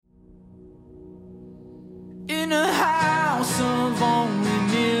house of only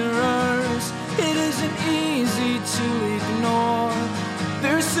mirrors. It isn't easy to ignore.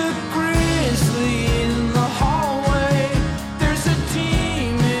 There's a grizzly in the hallway. There's a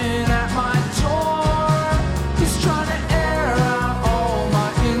demon at my door. He's trying to air out all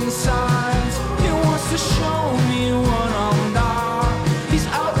my insides. He wants to show me what I'm not. He's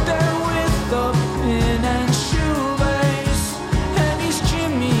out there with the pin and shoelace, and he's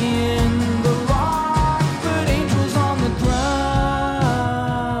Jimmy in the rock. But angels on the ground,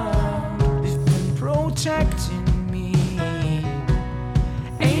 they've been protecting me.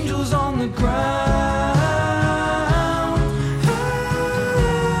 Angels on the ground.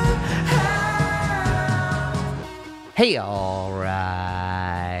 Hey, all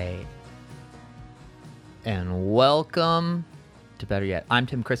right. And welcome to Better Yet. I'm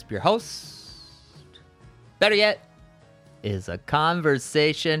Tim Crisp, your host. Better Yet is a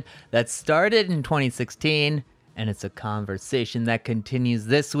conversation that started in 2016, and it's a conversation that continues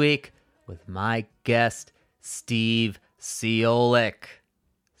this week with my guest, Steve CIOLEK.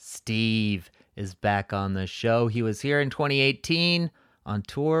 Steve is back on the show. He was here in 2018 on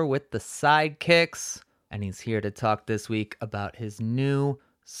tour with the SIDEKICKS, and he's here to talk this week about his new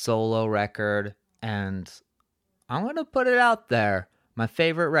solo record. And I'm going to put it out there. My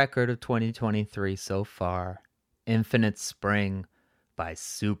favorite record of 2023 so far, Infinite Spring by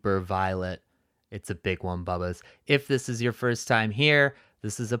SUPERVIOLET. It's a big one, Bubbas. If this is your first time here,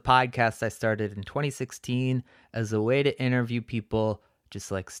 this is a podcast I started in 2016 as a way to interview people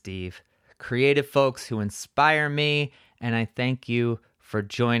just like Steve, creative folks who inspire me, and I thank you for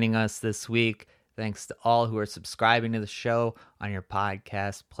joining us this week. Thanks to all who are subscribing to the show on your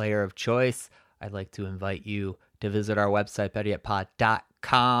podcast player of choice. I'd like to invite you to visit our website,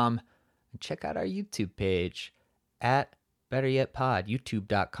 betteryetpod.com, and check out our YouTube page at betteryetpod,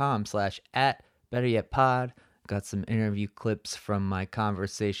 youtube.com/@betteryetpod. Got some interview clips from my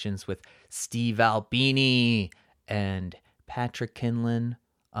conversations with Steve Albini and Patrick Kinlan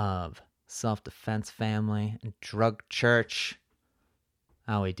of Self-Defense Family and Drug Church.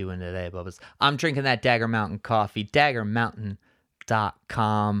 How we doing today, Bubbas? I'm drinking that Dagger Mountain coffee,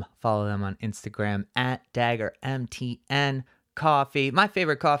 daggermountain.com. Follow them on Instagram at DaggerMTN Coffee. My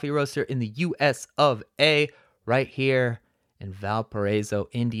favorite coffee roaster in the US of A, right here in Valparaiso,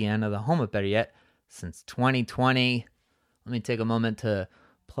 Indiana, the home of Better Yet since 2020. Let me take a moment to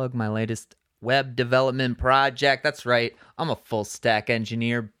plug my latest web development project. That's right, I'm a full stack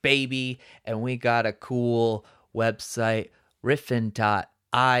engineer, baby, and we got a cool website,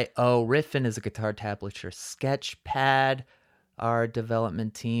 riffin.io. Riffin is a guitar tablature sketch pad. Our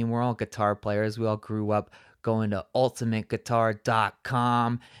development team, we're all guitar players. We all grew up going to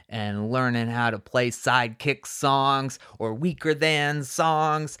ultimateguitar.com and learning how to play sidekick songs or weaker than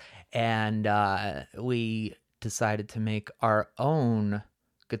songs. And we decided to make our own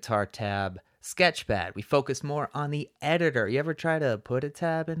guitar tab sketchpad. We focus more on the editor. You ever try to put a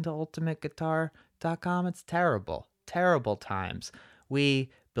tab into ultimateguitar.com? It's terrible. Terrible times.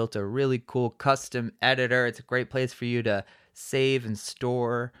 We built a really cool custom editor. It's a great place for you to save and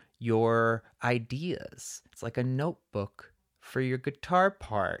store your ideas. It's like a notebook for your guitar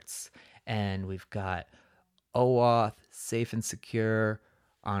parts. And we've got OAuth, safe and secure,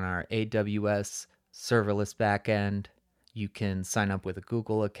 on our AWS serverless backend. You can sign up with a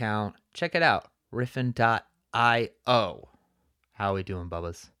Google account. Check it out, riffin.io. How are we doing,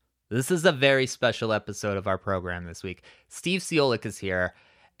 Bubbas? This is a very special episode of our program this week. Steve CIOLEK is here,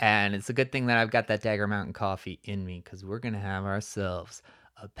 and it's a good thing that I've got that Dagger Mountain coffee in me, because we're going to have ourselves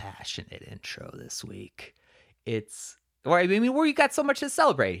a passionate intro this week. We got so much to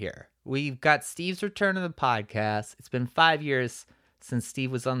celebrate here. We've got Steve's return to the podcast. It's been 5 years since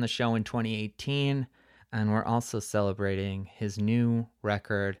Steve was on the show in 2018, and we're also celebrating his new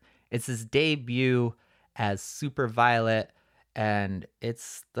record. It's his debut as SUPERVIOLET, and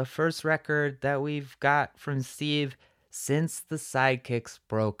it's the first record that we've got from Steve since the SIDEKICKS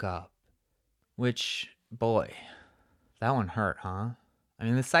broke up. Which, boy, that one hurt, huh? I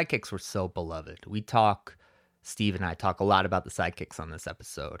mean, the SIDEKICKS were so beloved. Steve and I talk a lot about the SIDEKICKS on this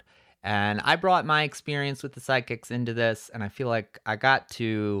episode. And I brought my experience with the SIDEKICKS into this, and I feel like I got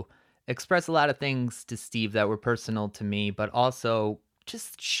to express a lot of things to Steve that were personal to me, but also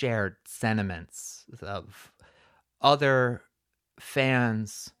just shared sentiments of other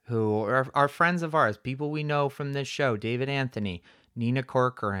fans who are friends of ours, people we know from this show, David Anthony, Nina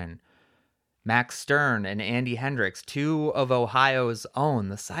Corcoran, Max Stern, and Andy Hendricks, two of Ohio's own.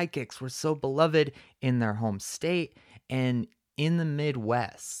 The SIDEKICKS were so beloved in their home state and in the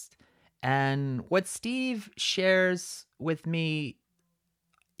Midwest. And what Steve shares with me,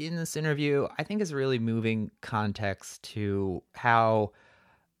 in this interview, I think is really moving context to how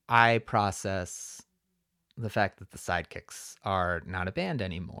I process the fact that the Sidekicks are not a band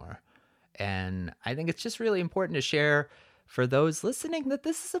anymore. And I think it's just really important to share for those listening that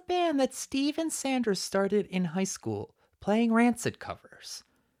this is a band that Steve and Sanders started in high school playing Rancid covers.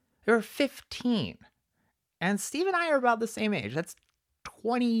 They were 15. And Steve and I are about the same age. That's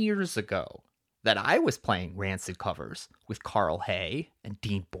 20 years ago that I was playing Rancid covers with Carl Hay and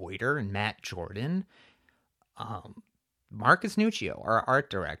Dean Boyder and Matt Jordan. Marcus Nuccio, our art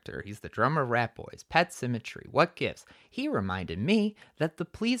director, he's the drummer of Rat Boys, Pet Symmetry, What Gives. He reminded me that the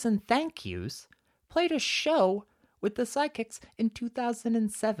Please and Thank Yous played a show with the Sidekicks in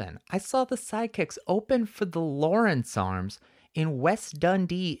 2007. I saw the Sidekicks open for the Lawrence Arms in West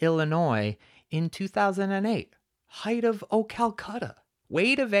Dundee, Illinois in 2008. Height of Oh Calcutta.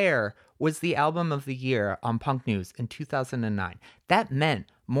 Weight of Air was the album of the year on Punk News in 2009. That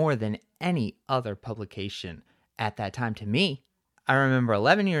meant more than any other publication at that time to me. I remember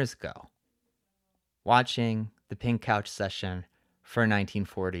 11 years ago watching the Pink Couch session for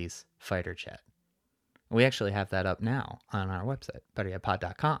 1940s Fighter Jet. We actually have that up now on our website,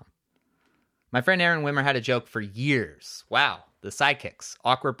 betteryetpod.com. My friend Aaron Wimmer had a joke for years. Wow, the Sidekicks,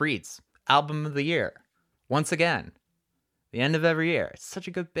 Awkward Breeds, album of the year. Once again, the end of every year. It's such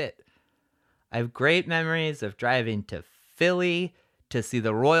a good bit. I have great memories of driving to Philly to see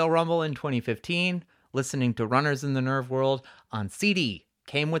the Royal Rumble in 2015, listening to Runners in the Nerve World on CD,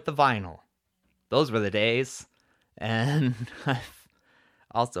 came with the vinyl. Those were the days. And I've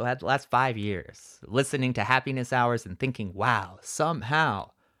also had the last 5 years listening to Happiness Hours and thinking, wow,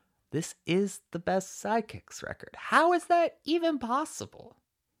 somehow this is the best Sidekicks record. How is that even possible?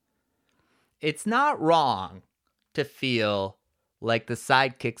 It's not wrong to feel like the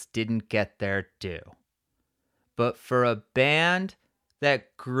Sidekicks didn't get their due. But for a band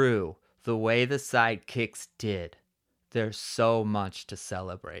that grew the way the Sidekicks did, there's so much to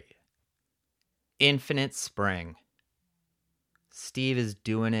celebrate. Infinite Spring. Steve is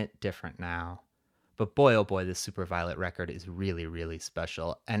doing it different now. But boy, oh boy, this SUPERVIOLET record is really, really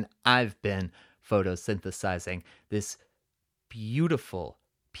special. And I've been photosynthesizing this beautiful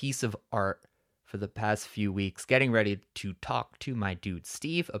piece of art for the past few weeks, getting ready to talk to my dude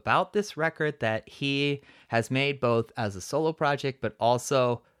Steve about this record that he has made both as a solo project, but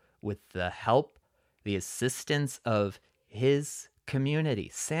also with the help, the assistance of his community.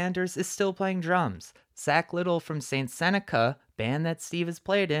 Sanders is still playing drums. Zach Little from St. Seneca, band that Steve has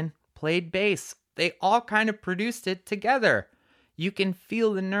played in, played bass. They all kind of produced it together. You can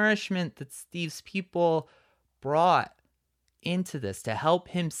feel the nourishment that Steve's people brought into this to help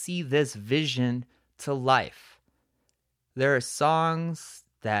him see this vision to life. There are songs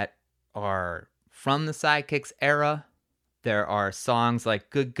that are from the Sidekicks era. There are songs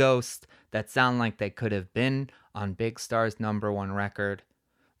like Good Ghost that sound like they could have been on Big Star's #1 record.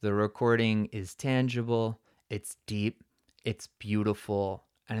 The recording is tangible, it's deep, it's beautiful,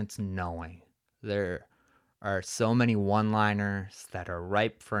 and it's knowing. There are so many one-liners that are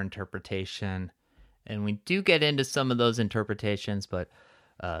ripe for interpretation. And we do get into some of those interpretations, but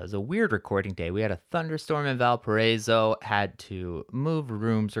it was a weird recording day. We had a thunderstorm in Valparaiso, had to move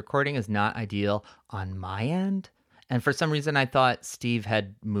rooms. Recording is not ideal on my end. And for some reason, I thought Steve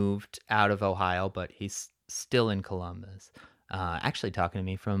had moved out of Ohio, but he's still in Columbus. Actually talking to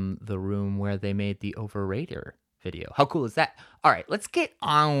me from the room where they made the Overrater video. How cool is that? All right, let's get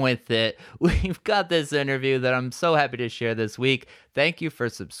on with it. We've got this interview that I'm so happy to share this week. Thank you for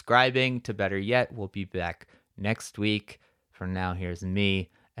subscribing to Better Yet. We'll be back next week. For now, here's me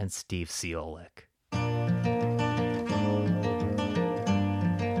and Steve CIOLEK. All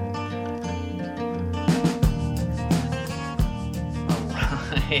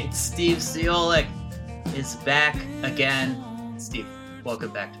right, Steve CIOLEK is back again. Steve,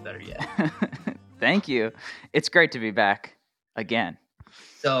 welcome back to Better Yet. Thank you. It's great to be back again.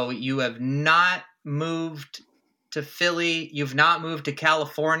 So you have not moved to Philly. You've not moved to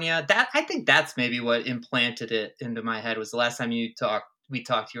California. I think that's maybe what implanted it into my head. Was the last time we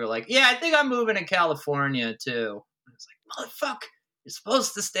talked, you were like, yeah, I think I'm moving to California too. I was like, motherfucker, you're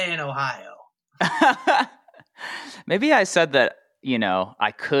supposed to stay in Ohio. Maybe I said that,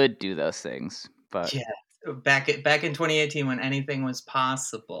 I could do those things, but yeah, back in 2018 when anything was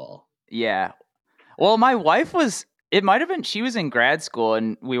possible. Yeah. Well, my wife she was in grad school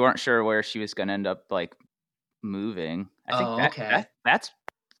and we weren't sure where she was going to end up moving. I think that's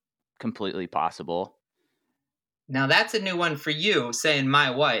completely possible. Now that's a new one for you, saying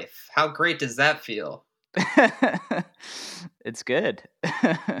my wife. How great does that feel? It's good.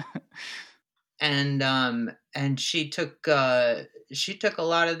 And she took she took a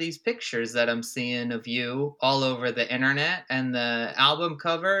lot of these pictures that I'm seeing of you all over the internet and the album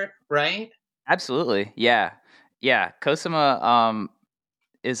cover, right? Absolutely. Yeah. Yeah. Cosima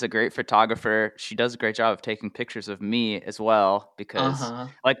is a great photographer. She does a great job of taking pictures of me as well, because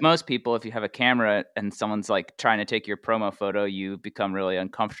like most people, if you have a camera and someone's like trying to take your promo photo, you become really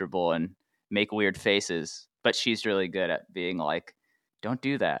uncomfortable and make weird faces. But she's really good at being like, don't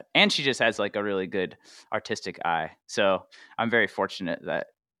do that. And she just has like a really good artistic eye. So I'm very fortunate that,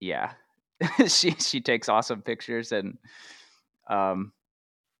 yeah, she takes awesome pictures, and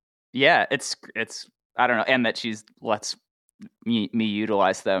yeah, it's I don't know, and that she's lets me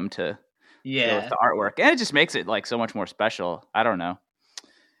utilize them to go with the artwork, and it just makes it like so much more special. I don't know.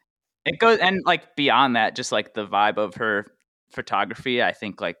 It goes, and like beyond that, just like the vibe of her photography, I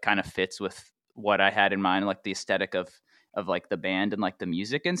think like kind of fits with what I had in mind, like the aesthetic of like the band and like the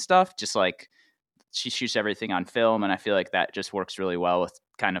music and stuff. Just like she shoots everything on film, and I feel like that just works really well with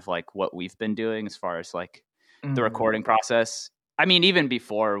kind of like what we've been doing as far as like the recording process. I mean, even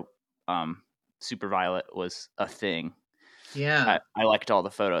before Superviolet was a thing. Yeah. I liked all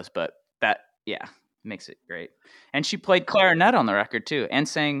the photos, but that, yeah, makes it great. And she played clarinet on the record too, and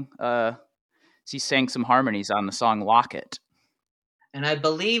she sang some harmonies on the song Lock It. And I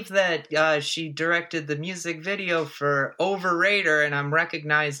believe that she directed the music video for Overrater, and I'm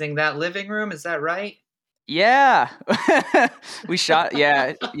recognizing that living room. Is that right? Yeah. We shot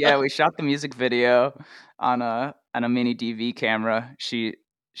we shot the music video on a mini DV camera. She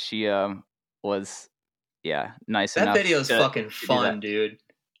was nice enough. That video's fucking fun, dude.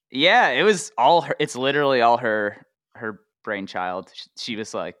 Yeah, it was all her. It's literally all her brainchild. She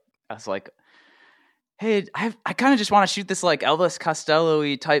was like, I was like, hey, I kind of just want to shoot this like Elvis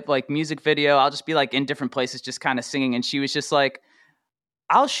Costello-y type like music video. I'll just be like in different places just kind of singing. And she was just like,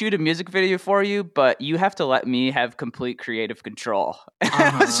 I'll shoot a music video for you, but you have to let me have complete creative control.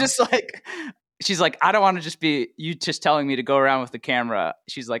 It's just like, she's like, I don't want to just be you just telling me to go around with the camera.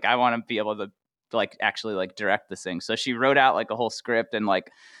 She's like, I want to be able to like actually like direct this thing. So she wrote out like a whole script, and like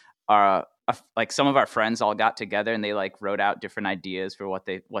like some of our friends all got together and they like wrote out different ideas for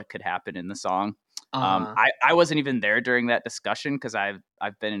what could happen in the song. I wasn't even there during that discussion because I've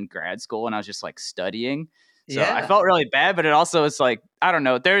been in grad school and I was just like studying. So I felt really bad, but it also is like, I don't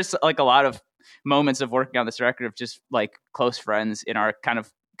know, there's like a lot of moments of working on this record of just like close friends in our kind of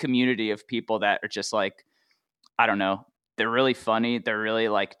community of people that are just like, I don't know, they're really funny, they're really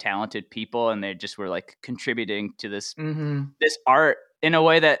like talented people, and they just were like contributing to this this art in a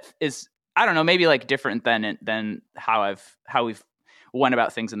way that is, I don't know, maybe like different than how we've went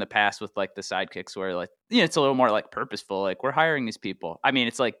about things in the past with like the Sidekicks, where like, you know, it's a little more like purposeful, like we're hiring these people. I mean,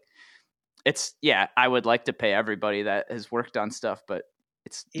 it's like, it's, yeah, I would like to pay everybody that has worked on stuff, but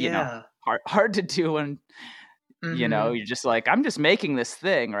it's, you know, hard to do when, you know, you're just like, I'm just making this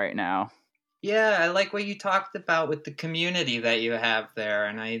thing right now. Yeah, I like what you talked about with the community that you have there.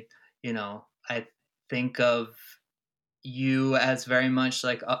 And I think of you as very much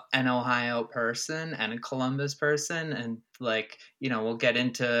like an Ohio person and a Columbus person. And like, you know, we'll get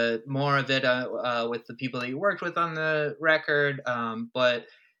into more of it with the people that you worked with on the record. But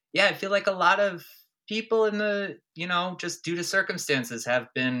yeah, I feel like a lot of people in the, you know, just due to circumstances have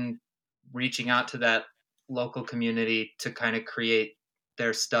been reaching out to that local community to kind of create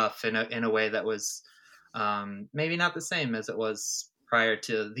their stuff in a way that was maybe not the same as it was prior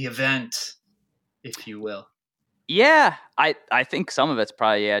to the event, if you will. Yeah, I think some of it's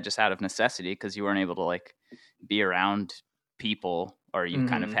probably just out of necessity because you weren't able to like be around people, or you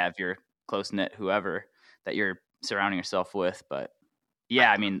kind of have your close knit whoever that you're surrounding yourself with. But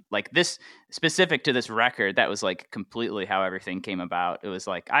yeah, I mean, like this specific to this record, that was like completely how everything came about. It was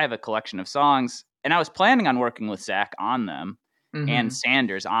like, I have a collection of songs, and I was planning on working with Zach on them and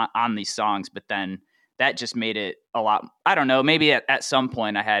Sanders on these songs, but then that just made it a lot, I don't know, maybe at some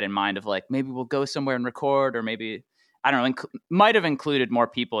point I had in mind of like, maybe we'll go somewhere and record, or maybe, I don't know, might have included more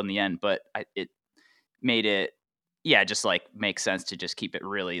people in the end, but it made it, just like makes sense to just keep it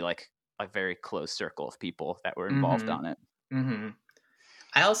really like a very close circle of people that were involved on it.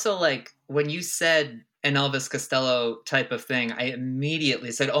 I also like when you said an Elvis Costello type of thing, I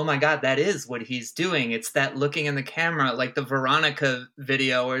immediately said, oh my God, that is what he's doing. It's that looking in the camera, like the Veronica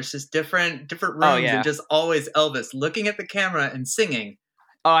video where it's just different rooms and just always Elvis looking at the camera and singing.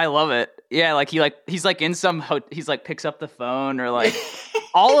 Oh, I love it. Yeah, like he's like in some he's like picks up the phone, or like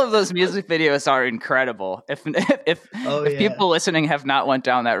all of those music videos are incredible. If people listening have not went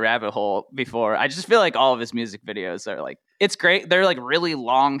down that rabbit hole before, I just feel like all of his music videos are like, it's great. They're like really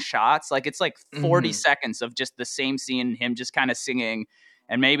long shots. Like it's like 40 seconds of just the same scene, him just kind of singing,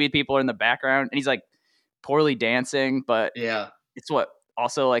 and maybe people are in the background, and he's like poorly dancing, but it's what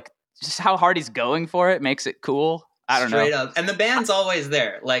also like just how hard he's going for it makes it cool. I don't know. Straight up. And the band's always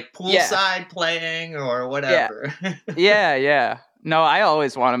there, like poolside playing or whatever. Yeah. No, I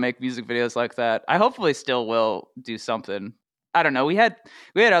always want to make music videos like that. I hopefully still will do something. I don't know. We had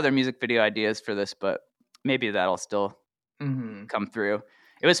other music video ideas for this, but maybe that'll still come through.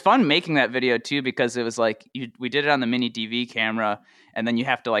 It was fun making that video too, because it was like we did it on the mini DV camera, and then you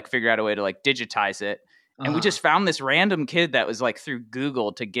have to like figure out a way to like digitize it. And we just found this random kid that was like through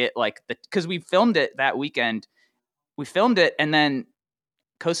Google to get like because we filmed it that weekend. We filmed it, and then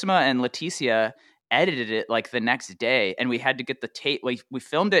Cosima and Leticia edited it like the next day, and we had to get the tape. Like we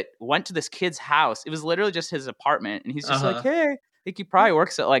filmed it, went to this kid's house. It was literally just his apartment, and he's just like, "Hey, I think he probably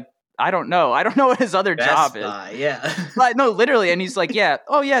works at like I don't know what his other job is." Yeah, like no, literally, and he's like, "Yeah,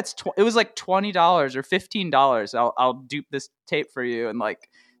 oh yeah, it was like $20 or $15. I'll dupe this tape for you," and like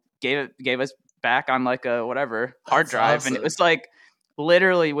gave us back on like a whatever hard drive, awesome. And it was like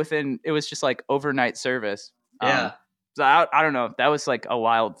literally it was just like overnight service. Yeah. So I don't know. That was like a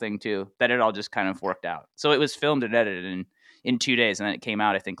wild thing too, that it all just kind of worked out. So it was filmed and edited in 2 days, and then it came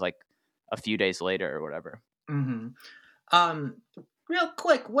out, I think, like a few days later or whatever. Real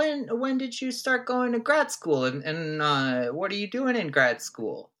quick, when did you start going to grad school, and what are you doing in grad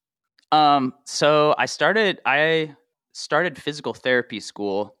school? So I started physical therapy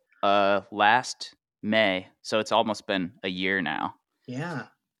school last May, so it's almost been a year now. Yeah.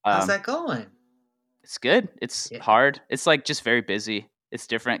 How's that going? It's good. It's hard. It's like just very busy. It's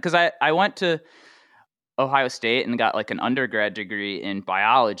different because I went to Ohio State and got like an undergrad degree in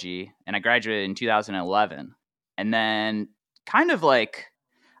biology, and I graduated in 2011. And then kind of like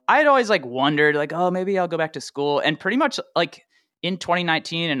I had always like wondered like, oh, maybe I'll go back to school. And pretty much like in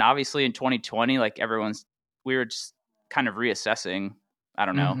 2019 and obviously in 2020, like we were just kind of reassessing, I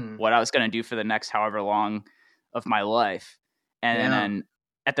don't know, what I was going to do for the next however long of my life. And then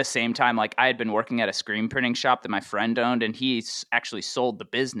at the same time, like I had been working at a screen printing shop that my friend owned, and he actually sold the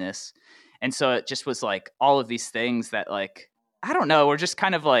business. And so it just was like all of these things that like, I don't know, were just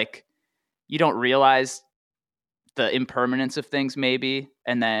kind of like, you don't realize the impermanence of things maybe.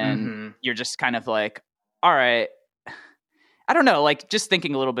 And then you're just kind of like, all right, I don't know, like just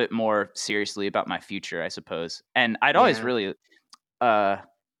thinking a little bit more seriously about my future, I suppose. And I'd always really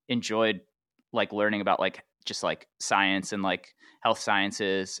enjoyed like learning about like just like science and like health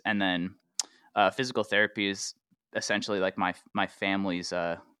sciences, and then physical therapy is essentially like my family's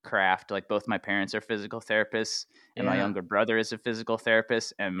craft. Like both my parents are physical therapists, and my younger brother is a physical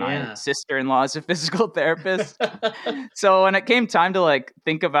therapist, and my sister-in-law is a physical therapist. So when it came time to like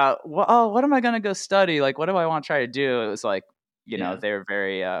think about what am I going to go study, like what do I want to try to do, it was like, you know, they were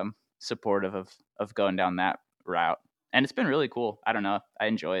very supportive of going down that route, and it's been really cool. I don't know, I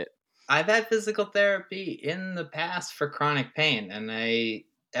enjoy it. I've had physical therapy in the past for chronic pain, and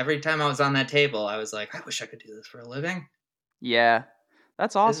every time I was on that table, I was like, I wish I could do this for a living. Yeah,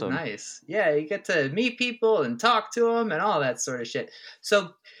 that's awesome. It's nice. Yeah, you get to meet people and talk to them and all that sort of shit.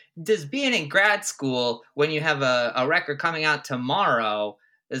 So does being in grad school, when you have a record coming out tomorrow,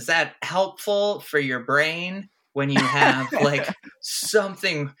 is that helpful for your brain when you have like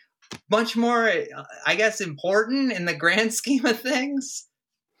something much more, I guess, important in the grand scheme of things?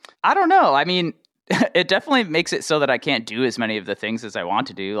 I don't know. I mean, it definitely makes it so that I can't do as many of the things as I want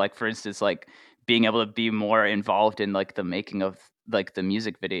to do. Like, for instance, like being able to be more involved in like the making of like the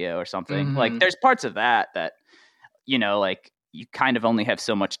music video or something. Like there's parts of that, you know, like you kind of only have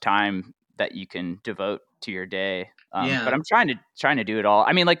so much time that you can devote to your day. But I'm trying to do it all.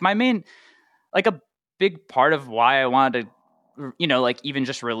 I mean, like my main, like a big part of why I wanted to, you know, like even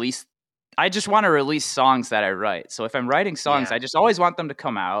just I just want to release songs that I write. So if I'm writing songs, I just always want them to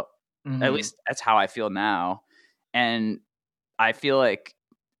come out. At least that's how I feel now. And I feel like,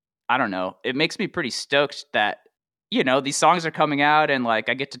 I don't know, it makes me pretty stoked that, you know, these songs are coming out, and like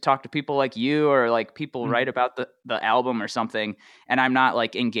I get to talk to people like you, or like people write about the album or something, and I'm not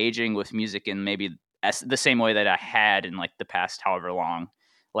like engaging with music in maybe the same way that I had in like the past however long.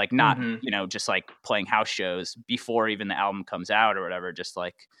 Like not, you know, just like playing house shows before even the album comes out or whatever, just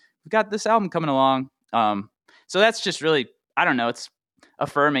like, we've got this album coming along. So that's just really, I don't know, it's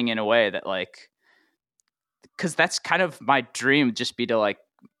affirming in a way that like, because that's kind of my dream, just be to like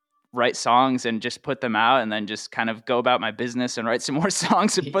write songs and just put them out, and then just kind of go about my business and write some more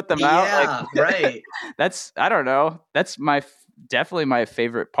songs and put them out. Like, right. That's, I don't know, that's definitely my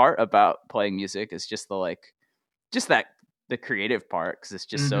favorite part about playing music, is just the creative part, because it's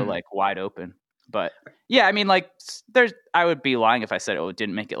just so like wide open. But yeah, I mean, like I would be lying if I said it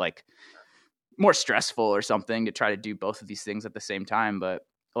didn't make it like more stressful or something to try to do both of these things at the same time. But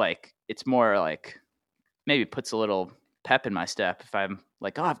like, it's more like maybe puts a little pep in my step if I'm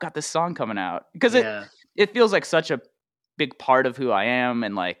like, oh, I've got this song coming out, because it feels like such a big part of who I am,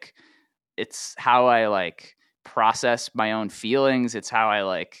 and like it's how I like process my own feelings. It's how I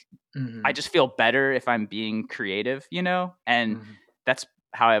like I just feel better if I'm being creative, you know? And that's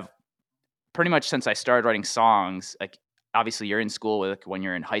how I've pretty much since I started writing songs. Like obviously you're in school with when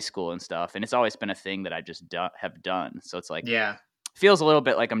you're in high school and stuff, and it's always been a thing that I just have done. So it's like feels a little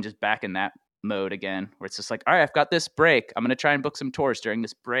bit like I'm just back in that mode again, where it's just like, all right, I've got this break. I'm going to try and book some tours during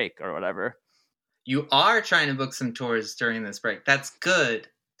this break or whatever. You are trying to book some tours during this break. That's good.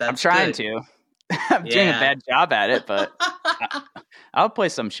 I'm trying to. I'm doing a bad job at it, but I'll play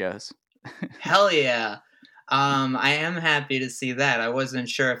some shows. Hell yeah. I am happy to see that. I wasn't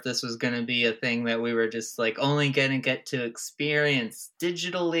sure if this was going to be a thing that we were just like only going to get to experience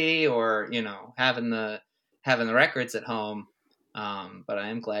digitally, or, you know, having the records at home. But I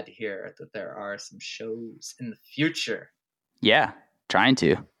am glad to hear that there are some shows in the future. Yeah, trying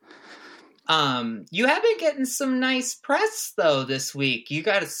to. You have been getting some nice press though this week. You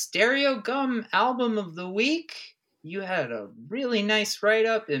got a Stereo Gum Album of the Week. You had a really nice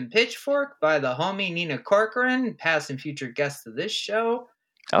write-up in Pitchfork by the homie Nina Corcoran, past and future guest of this show.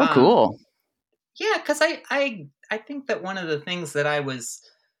 Oh, cool. Yeah, because I think that one of the things that I was,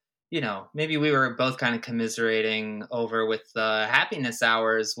 you know, maybe we were both kind of commiserating over with Happiness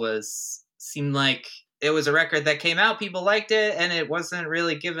Hours seemed like it was a record that came out, people liked it, and it wasn't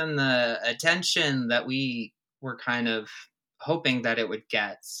really given the attention that we were kind of hoping that it would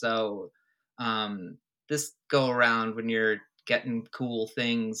get. So this go around, when you're getting cool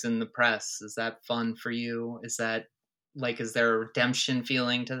things in the press, is that fun for you? Is that like, is there a redemption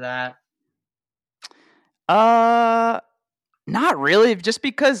feeling to that? Not really, just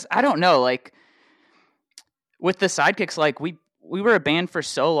because I don't know, like with the Sidekicks, like we were a band for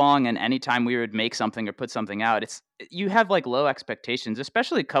so long, and anytime we would make something or put something out, you have like low expectations,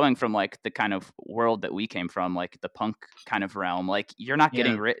 especially coming from like the kind of world that we came from, like the punk kind of realm. Like you're not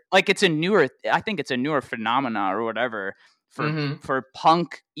getting like I think it's a newer phenomena or whatever for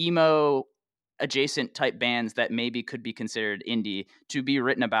punk, emo adjacent type bands that maybe could be considered indie to be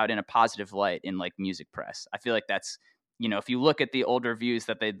written about in a positive light in like music press. I feel like that's, you know, if you look at the old reviews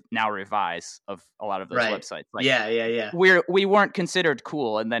that they now revise of a lot of those websites, like we weren't considered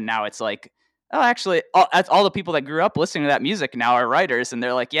cool, and then now it's like, oh, actually, all the people that grew up listening to that music now are writers, and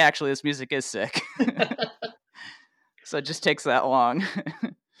they're like, yeah, actually, this music is sick. So it just takes that long.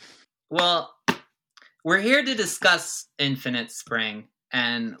 Well, we're here to discuss Infinite Spring,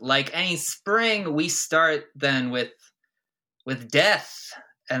 and like any spring, we start then with death,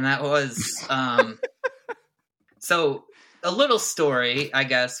 and that was so. A little story, I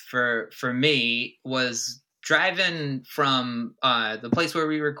guess, for me was driving from the place where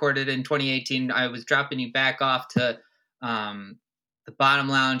we recorded in 2018. I was dropping you back off to the Bottom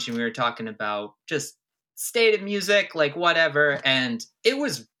Lounge, and we were talking about just state of music, like whatever. And it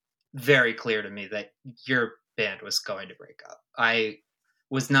was very clear to me that your band was going to break up. I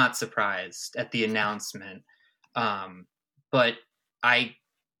was not surprised at the announcement, but I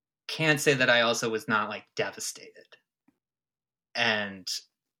can't say that I also was not like devastated. And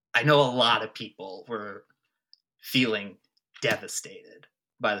I know a lot of people were feeling devastated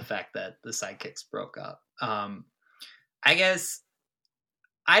by the fact that the Sidekicks broke up. I guess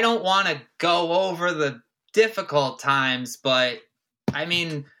I don't want to go over the difficult times, but I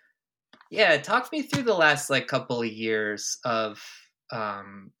mean, yeah, talk me through the last like couple of years of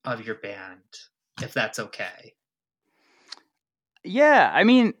your band, if that's okay. Yeah, I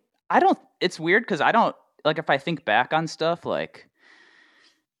mean, it's weird because I don't, like, if I think back on stuff like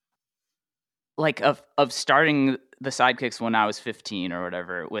of starting the Sidekicks when I was 15 or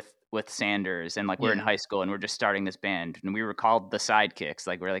whatever with Sanders, and like we're in high school and we're just starting this band, and we were called the Sidekicks.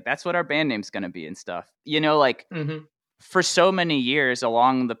 Like we're like, that's what our band name's going to be and stuff, you know, like for so many years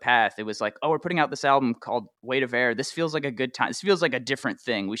along the path, it was like, oh, we're putting out this album called Weight of Air. This feels like a good time. This feels like a different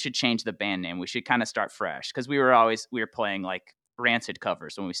thing. We should change the band name. We should kind of start fresh. Because we were playing like Rancid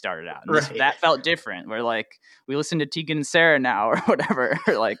covers when we stared out. And that felt different. We're like, we listen to Tegan and Sarah now or whatever,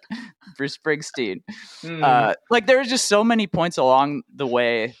 or like Bruce Springsteen. Like there was just so many points along the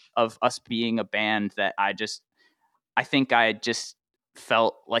way of us being a band that I think I just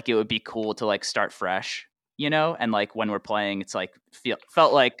felt like it would be cool to like start fresh, you know? And like when we're playing, it's like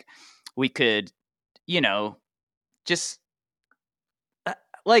felt like we could, you know, just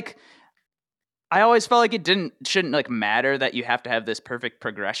like I always felt like it shouldn't like matter that you have to have this perfect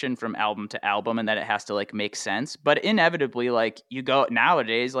progression from album to album and that it has to like make sense. But inevitably, like you go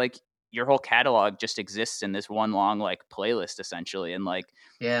nowadays, like your whole catalog just exists in this one long like playlist essentially. And like,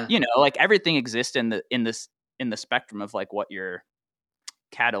 you know, like everything exists in in the spectrum of like what your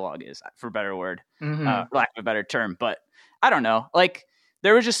catalog is, for a better word, Mm-hmm. lack of a better term. But I don't know, like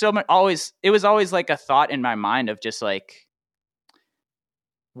there was just so much it was always like a thought in my mind of just like,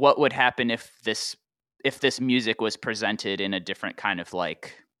 what would happen if this music was presented in a different kind of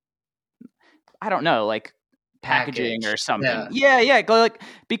like, I don't know, like packaging or something. Yeah. Like,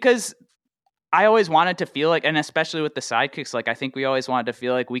 because I always wanted to feel like, and especially with the sidekicks, like I think we always wanted to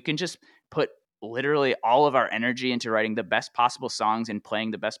feel like we can just put literally all of our energy into writing the best possible songs and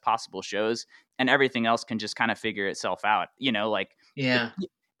playing the best possible shows, and everything else can just kind of figure itself out, you know, like, yeah.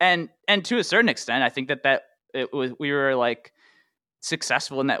 And to a certain extent, I think that we were like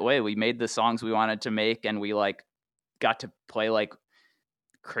successful in that way. We made the songs we wanted to make, and we like got to play like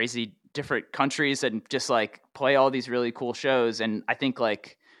crazy different countries and just like play all these really cool shows. And I think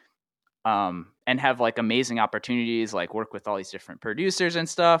like, and have like amazing opportunities, like work with all these different producers and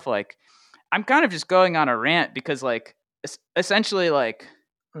stuff. Like, I'm kind of just going on a rant because like essentially like,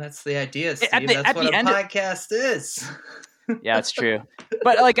 that's the idea, Steve. That's what a podcast is. Yeah, it's true.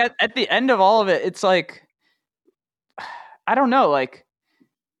 But like at the end of all of it, it's like, I don't know, like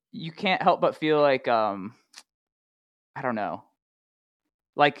you can't help but feel like, I don't know,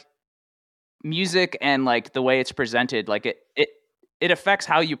 like music and like the way it's presented, like it affects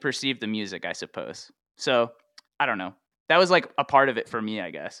how you perceive the music, I suppose. So I don't know. That was like a part of it for me,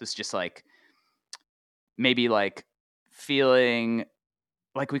 I guess. It's just like maybe like feeling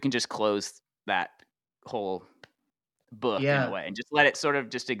like we can just close that whole book in a way and just let it sort of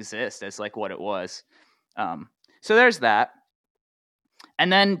just exist as like what it was. So there's that.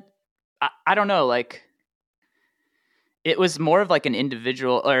 And then I don't know, like it was more of like an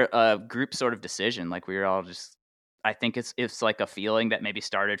individual or a group sort of decision. Like we were all just, I think it's like a feeling that maybe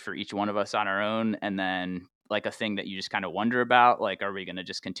started for each one of us on our own, and then like a thing that you just kind of wonder about, like, are we going to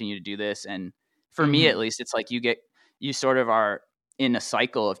just continue to do this? And for me, at least, it's like you sort of are in a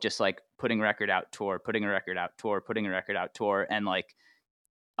cycle of just like putting a record out, tour, putting a record out, tour, putting a record out, tour. And like,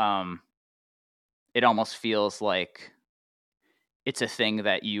 it almost feels like it's a thing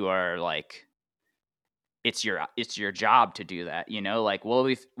that you are like, it's your job to do that, you know, like, well,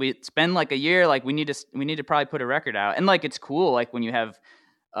 we spend like a year, like we need to probably put a record out. And like, it's cool. Like when you have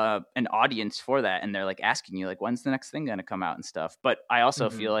an audience for that and they're like asking you like, when's the next thing going to come out and stuff. But I also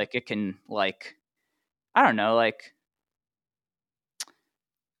feel like it can like, I don't know, like,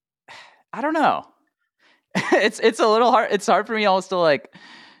 I don't know. It's a little hard. It's hard for me almost to like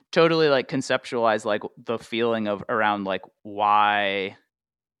totally like conceptualize like the feeling of around like why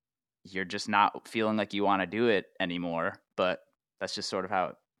you're just not feeling like you want to do it anymore. But that's just sort of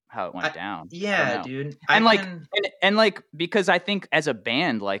how it went down. Yeah, dude. And like because I think as a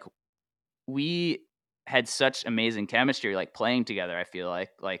band, like we had such amazing chemistry, like playing together. I feel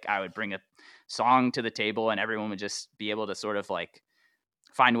like I would bring a song to the table and everyone would just be able to sort of like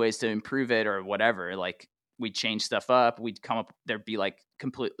find ways to improve it or whatever. Like we'd change stuff up. We'd come up, there'd be like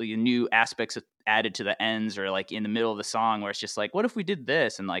completely new aspects added to the ends or like in the middle of the song where it's just like, what if we did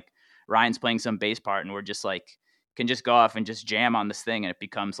this? And like Ryan's playing some bass part and we're just like, can just go off and just jam on this thing. And it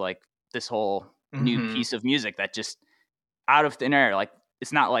becomes like this whole new piece of music that just out of thin air. Like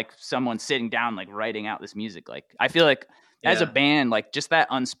it's not like someone sitting down, like writing out this music. Like I feel like as a band, like just that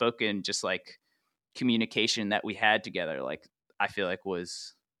unspoken, just like communication that we had together, like I feel like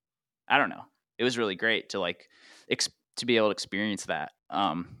was, I don't know, it was really great to like to be able to experience that.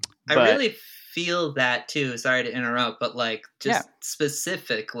 I really feel that too. Sorry to interrupt, but like just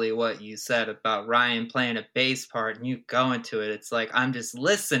specifically what you said about Ryan playing a bass part and you go into it, it's like I'm just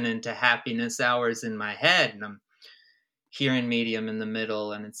listening to Happiness Hours in my head and I'm hearing Medium in the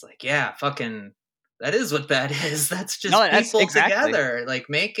middle, and it's like, yeah, fucking, that is what that is. That's just people together, like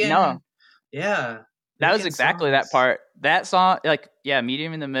making. That was exactly songs. That part. That song, like,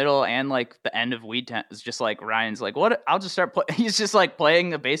 Medium in the middle and like the end of Weed Tent is just like Ryan's like, what? I'll just start he's just like playing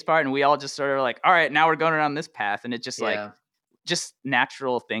the bass part, and we all just sort of like, all right, now we're going around this path, and it just like, just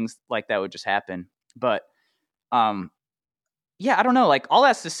natural things like that would just happen. But, I don't know. Like all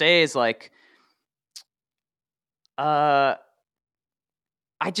that's to say is like, I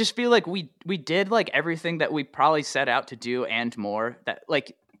just feel like we did like everything that we probably set out to do and more, that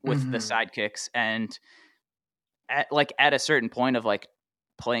like with the sidekicks, and at a certain point of like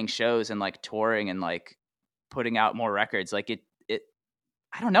playing shows and like touring and like putting out more records, like it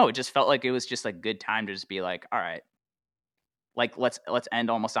I don't know, it just felt like it was just a good time to just be like, all right, like let's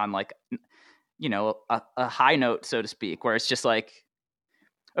end almost on like, you know, a high note, so to speak, where it's just like,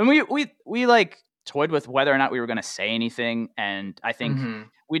 and we like toyed with whether or not we were going to say anything, and I think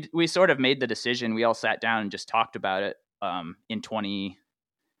we sort of made the decision. We all sat down and just talked about it in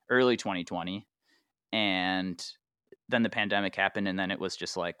early 2020, and then the pandemic happened, and then it was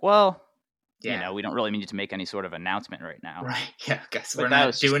just like, well, you know, we don't really need to make any sort of announcement right now. Right. Yeah. Guess we're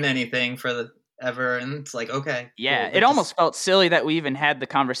not doing anything for the ever. And it's like, okay. Yeah. Cool. It almost felt silly that we even had the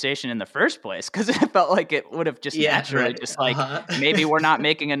conversation in the first place, because it felt like it would have just naturally just like, maybe we're not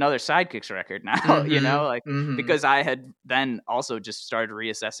making another Sidekicks record now, you know, like, because I had then also just started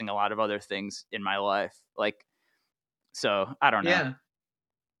reassessing a lot of other things in my life. Like, so I don't know. Yeah.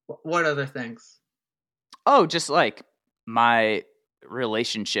 What other things? Oh, just like my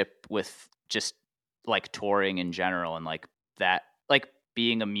relationship with just like touring in general, and like that, like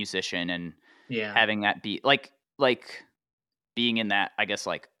being a musician and having that be like being in that, I guess,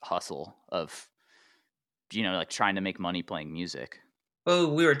 like hustle of, you know, like trying to make money playing music.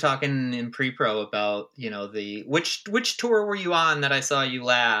 Well, we were talking in pre-pro about, you know, the which tour were you on that I saw you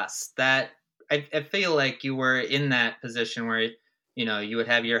last? That I feel like you were in that position where, you know, you would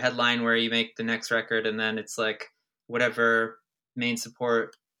have your headline where you make the next record, and then it's like whatever main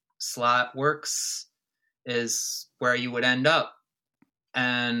support slot works is where you would end up.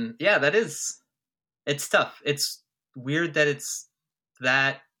 And yeah, it's tough. It's weird that it's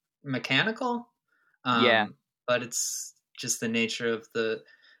that mechanical. But it's just the nature of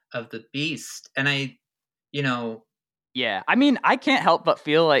the beast. And I mean, I can't help but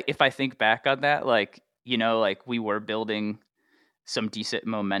feel like, if I think back on that, like, you know, like we were building some decent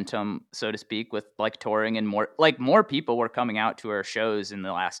momentum, so to speak, with like touring, and more people were coming out to our shows in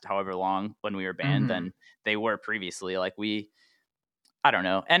the last however long when we were banned than they were previously. Like I don't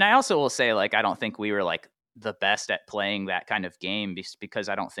know. And I also will say, like, I don't think we were like the best at playing that kind of game, because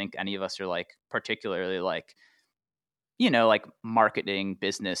I don't think any of us are like particularly like, you know, like marketing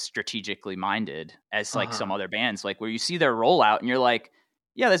business strategically minded as like some other bands, like where you see their rollout and you're like,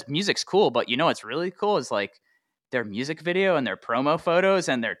 yeah, this music's cool, but you know what's really cool is like their music video and their promo photos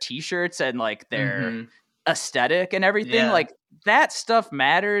and their t-shirts and like their aesthetic and everything. Like that stuff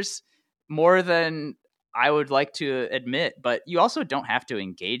matters more than I would like to admit, but you also don't have to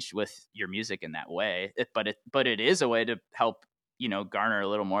engage with your music in that way. But it is a way to help, you know, garner a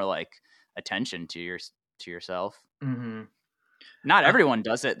little more like attention to yourself. Not everyone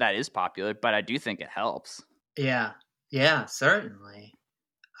does it that is popular, but I do think it helps. Yeah, certainly.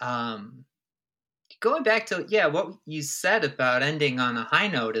 Going back to what you said about ending on a high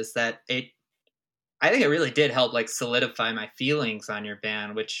note is that I think it really did help like solidify my feelings on your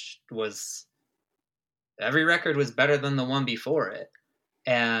band, which was every record was better than the one before it.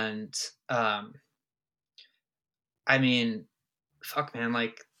 And I mean, fuck man,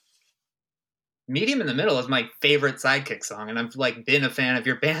 like Medium in the Middle is my favorite Sidekick song, and I've like been a fan of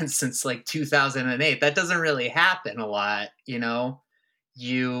your band since like 2008. That doesn't really happen a lot, you know.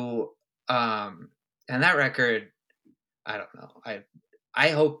 And that record, I don't know. I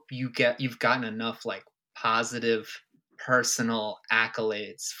hope you've gotten enough like positive personal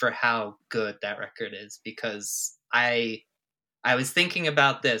accolades for how good that record is, because I was thinking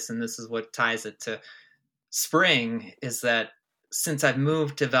about this, and this is what ties it to spring, is that since I've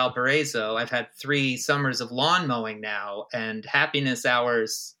moved to Valparaiso, I've had 3 summers of lawn mowing now, and Happiness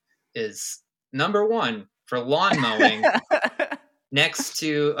Hours is number 1 for lawn mowing. Next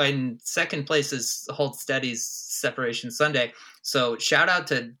to, in second place is Hold Steady's Separation Sunday. So shout out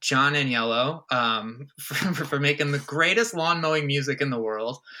to John Aniello for making the greatest lawn mowing music in the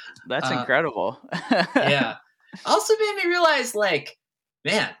world. That's incredible. Yeah. Also made me realize, like,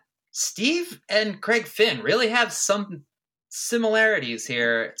 man, Steve and Craig Finn really have some similarities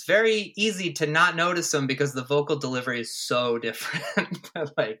here. It's very easy to not notice them because the vocal delivery is so different.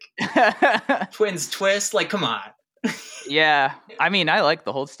 Like, Twins Twist, like, come on. Yeah, I mean, I like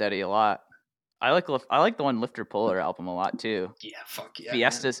the Hold Steady a lot. I like the one Lifter Puller album a lot too. Yeah, fuck yeah.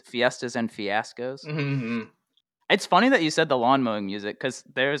 Fiestas and Fiascos. Mm-hmm. It's funny that you said the lawn mowing music, because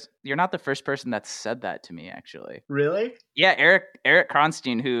you're not the first person that's said that to me, actually. Really? Yeah, Eric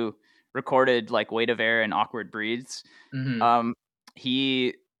Kronstein, who recorded like Weight of Air and Awkward Breeds. Mm-hmm.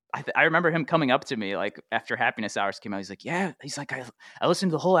 I remember him coming up to me like after Happiness Hours came out. He's like, yeah, he's like, I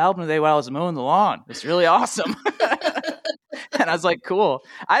listened to the whole album today while I was mowing the lawn. It's really awesome. And I was like, cool.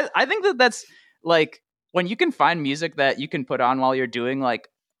 I think that's like when you can find music that you can put on while you're doing like,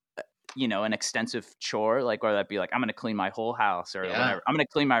 you know, an extensive chore, like whether that be like, I'm going to clean my whole house or whatever. I'm going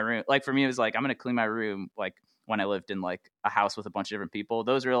to clean my room. Like for me, it was like, I'm going to clean my room. Like when I lived in like a house with a bunch of different people,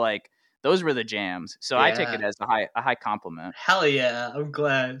 those were the jams. So I take it as a high compliment. Hell yeah. I'm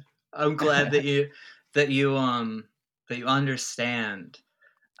glad that you understand.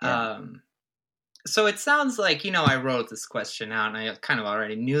 Yeah. So it sounds like, you know, I wrote this question out and I kind of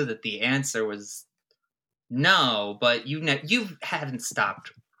already knew that the answer was no, but you haven't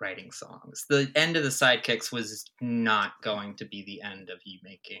stopped writing songs. The end of the Sidekicks was not going to be the end of you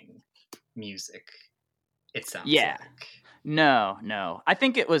making music, it sounds like. No. I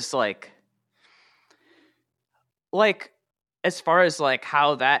think it was like as far as like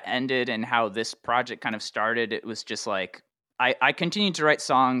how that ended and how this project kind of started, it was just like I continued to write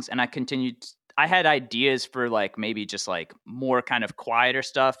songs, and I had ideas for like maybe just like more kind of quieter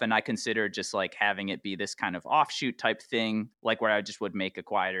stuff, and I considered just like having it be this kind of offshoot type thing, like where I just would make a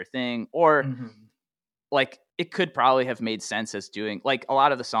quieter thing, or like it could probably have made sense as doing like a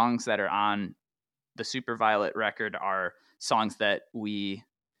lot of the songs that are on the SUPERVIOLET record are songs that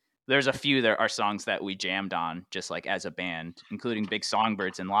there's a few that are songs that we jammed on just like as a band, including Big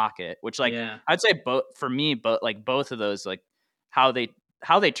Songbirds and Locket, which like I'd say both of those, like how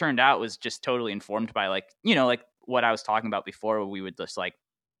they turned out was just totally informed by like, you know, like what I was talking about before, where we would just like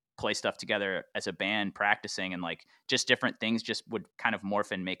play stuff together as a band practicing, and like just different things just would kind of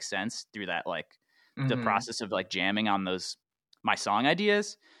morph and make sense through that, like the process of like jamming on my song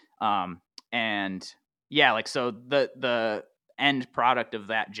ideas. And yeah, like, so the end product of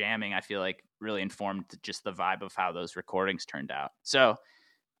that jamming, I feel like really informed just the vibe of how those recordings turned out. So,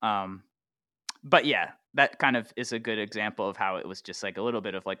 but yeah, that kind of is a good example of how it was just like a little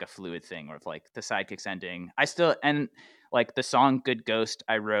bit of like a fluid thing, or like the Sidekicks ending. And like the song Good Ghost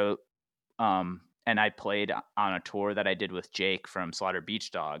I wrote, and I played on a tour that I did with Jake from Slaughter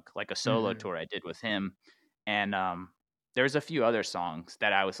Beach Dog, like a solo tour I did with him. And, there's a few other songs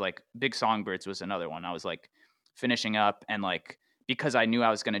that I was like, Big Songbirds was another one. I was like finishing up, and like, because I knew I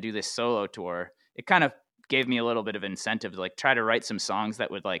was going to do this solo tour, it kind of gave me a little bit of incentive to like try to write some songs that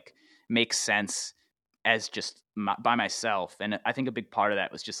would like make sense as just by myself. And I think a big part of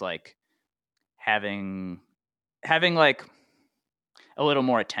that was just like having like a little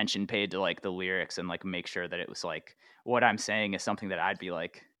more attention paid to like the lyrics, and like make sure that it was like what I'm saying is something that I'd be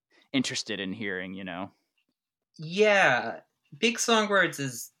like interested in hearing, you know? Yeah. Big Songbirds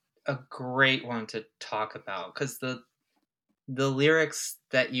is a great one to talk about, because the lyrics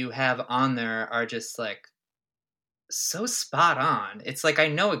that you have on there are just like so spot on. It's like I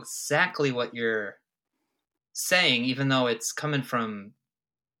know exactly what you're saying, even though it's coming from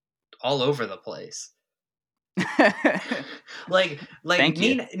all over the place. like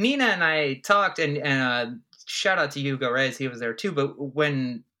Nina and I talked, and shout out to Hugo Reyes, he was there too. But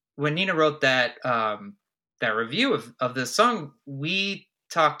when Nina wrote that that review of this song, we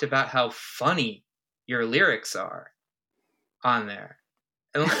talked about how funny your lyrics are on there.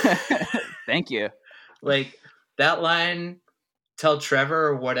 Thank you. Like that line, "Tell Trevor"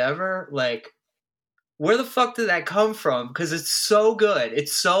 or whatever, like where the fuck did that come from? Because it's so good.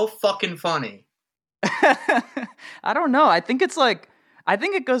 It's so fucking funny. I don't know. I think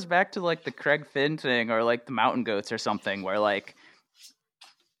it goes back to like the Craig Finn thing, or like the Mountain Goats or something, where like,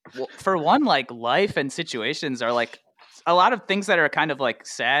 well, for one, like life and situations are like a lot of things that are kind of like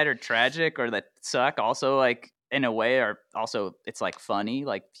sad or tragic or that suck also, like in a way, are also, it's like funny,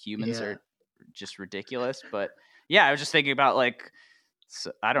 like humans are just ridiculous. But yeah, I was just thinking about like,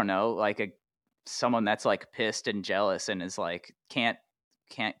 I don't know, like someone that's like pissed and jealous and is like can't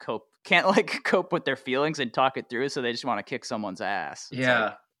cope with their feelings and talk it through, so they just want to kick someone's ass. It's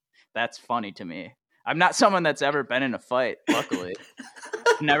like, that's funny to me. I'm not someone that's ever been in a fight, luckily.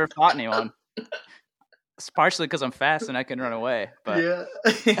 Never fought anyone. It's partially because I'm fast and I can run away. But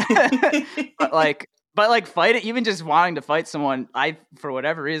but like fighting, even just wanting to fight someone, for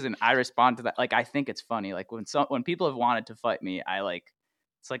whatever reason, I respond to that. Like, I think it's funny. Like when people have wanted to fight me,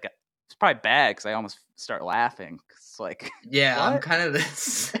 it's probably bad because I almost start laughing. It's like, yeah, what? I'm kind of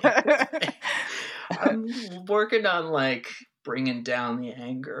this. I'm working on like bringing down the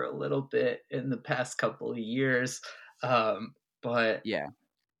anger a little bit in the past couple of years. But yeah,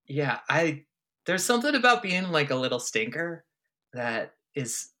 there's something about being like a little stinker that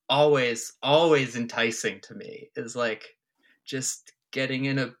is always enticing to me. Is like just getting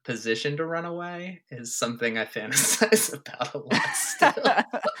in a position to run away is something I fantasize about a lot still.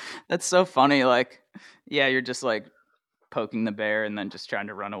 That's so funny. Like, yeah, you're just like poking the bear and then just trying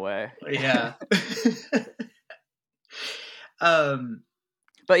to run away. Yeah.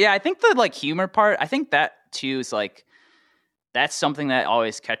 But yeah, I think the like humor part, I think that too is like, that's something that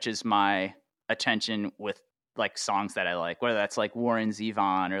always catches my attention with like songs that I like, whether that's like Warren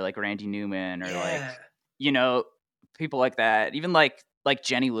Zevon or like Randy Newman or like, you know, people like that. Even like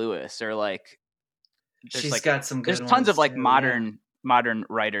Jenny Lewis, or like she's like, got some good there's tons of like too, modern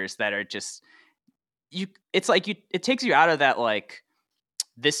writers that are just it takes you out of that like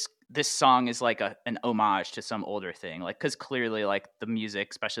this song is like an homage to some older thing, like, because clearly like the music,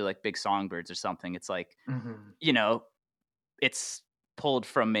 especially like Big Songbirds or something, it's like you know, it's pulled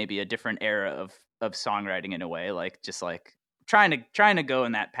from maybe a different era of songwriting in a way, like just like trying to go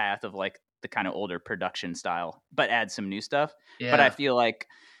in that path of like the kind of older production style, but add some new stuff. Yeah. But I feel like,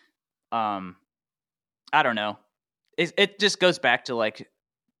 I don't know. It just goes back to like,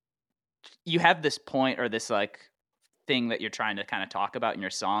 you have this point or this like thing that you're trying to kind of talk about in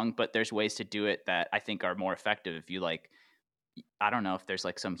your song, but there's ways to do it that I think are more effective if you like, I don't know if there's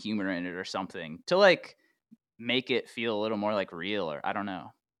like some humor in it or something to like make it feel a little more like real, or I don't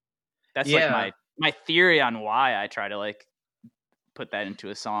know. That's like my theory on why I try to like put that into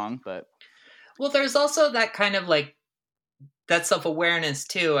a song. But well, there's also that kind of like that self-awareness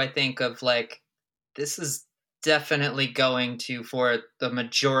too, I think, of like, this is definitely going to, for the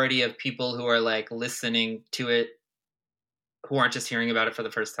majority of people who are like listening to it, who aren't just hearing about it for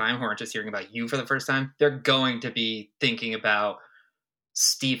the first time, who aren't just hearing about you for the first time, they're going to be thinking about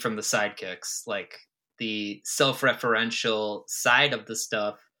Steve from the Sidekicks, like the self-referential side of the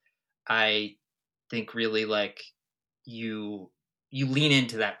stuff. I think really like you lean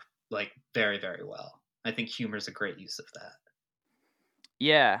into that like very, very well. I think humor is a great use of that.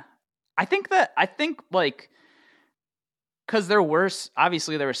 Yeah. I think like, cause there were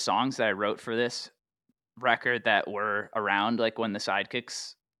songs that I wrote for this record that were around like when the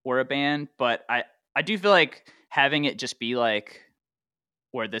Sidekicks were a band, but I do feel like having it just be like,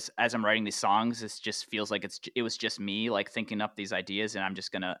 where this, as I'm writing these songs, it just feels like it was just me like thinking up these ideas, and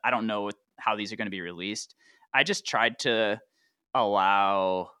I don't know how these are going to be released. I just tried to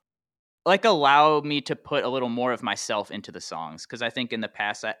allow me to put a little more of myself into the songs. Cause I think in the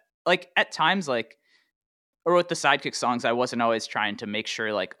past, at times, like, or with the Sidekick songs, I wasn't always trying to make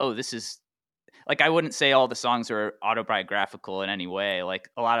sure like, oh, this is like, I wouldn't say all the songs are autobiographical in any way. Like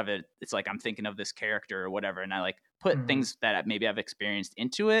a lot of it, it's like, I'm thinking of this character or whatever. And I like put things that maybe I've experienced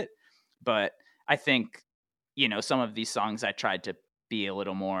into it. But I think, some of these songs I tried to be a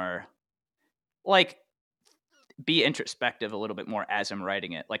little more like, be introspective a little bit more as I'm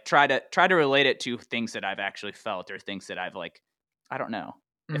writing it. Like try to relate it to things that I've actually felt or things that I've like, I don't know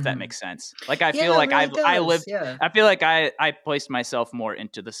if that makes sense. Like I feel like really I feel like I placed myself more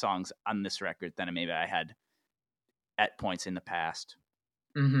into the songs on this record than maybe I had at points in the past.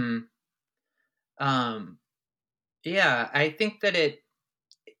 Yeah, I think that it,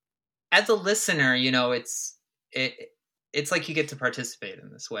 as a listener, it's like you get to participate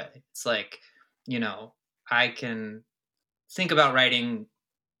in this way. It's like, I can think about writing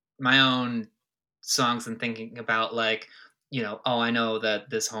my own songs and thinking about like, oh, I know that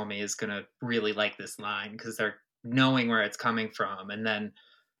this homie is going to really like this line because they're knowing where it's coming from. And then,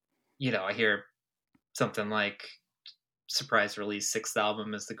 I hear something like surprise release 6th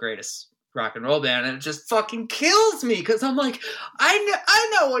album is the greatest rock and roll band, and it just fucking kills me because I'm like, I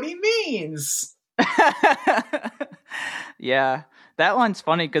know what he means. Yeah, that one's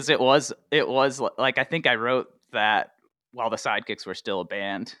funny because it was like, I think I wrote that while the Sidekicks were still a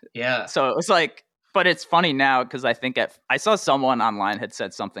band. Yeah. So it was like, but it's funny now because I think I saw someone online had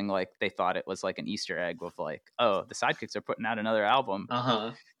said something like they thought it was like an Easter egg with like, oh, the Sidekicks are putting out another album.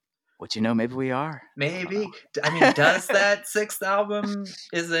 Which, maybe we are. Maybe. I mean, does that 6th album,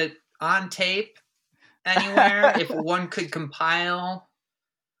 is it on tape anywhere? If one could compile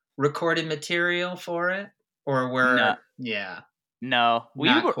recorded material for it, or no,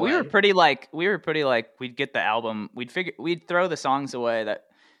 we were pretty like we'd get the album, we'd throw the songs away that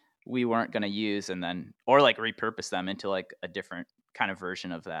we weren't going to use, and then or like repurpose them into like a different kind of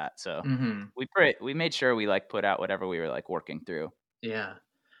version of that. So we made sure we like put out whatever we were like working through. Yeah.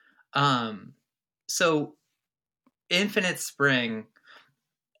 So Infinite Spring,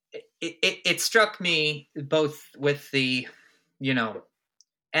 it struck me both with the,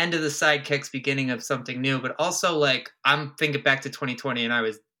 end of the Sidekicks, beginning of something new, but also like I'm thinking back to 2020 and I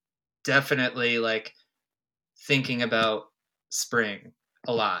was definitely like thinking about spring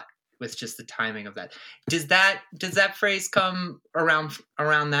a lot with just the timing of that. Does that phrase come around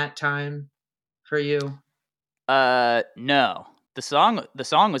that time for you? No. The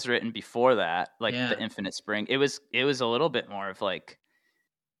song was written before that, like the Infinite Spring. It was a little bit more of like,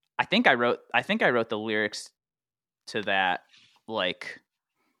 I think I wrote the lyrics to that like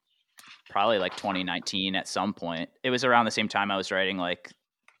probably like 2019 at some point. It was around the same time I was writing like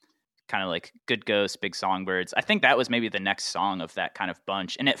kind of like Good Ghost, Big Songbirds. I think that was maybe the next song of that kind of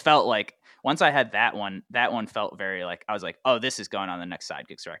bunch. And it felt like once I had that one felt very like, I was like, oh, this is going on the next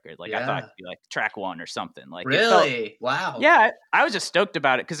Sidekicks record. Like I thought it'd be like track 1 or something. Like really? Wow. Yeah. I was just stoked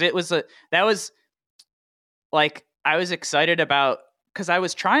about it. Cause it was that was like, I was excited about, cause I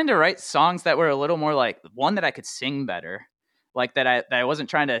was trying to write songs that were a little more like one that I could sing better. Like that I wasn't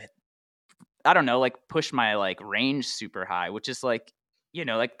trying to, I don't know, like push my like range super high, which is like,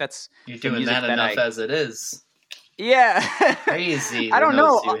 like that's you're doing that enough as it is. Yeah. Crazy. I don't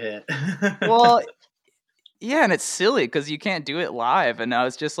know. You hit. Well, yeah, and it's silly because you can't do it live. And I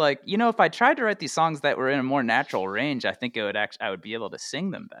was just like, if I tried to write these songs that were in a more natural range, I think I would be able to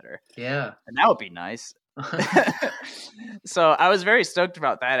sing them better. Yeah. And that would be nice. So I was very stoked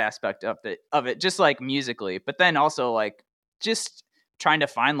about that aspect of it, just like musically, but then also like just trying to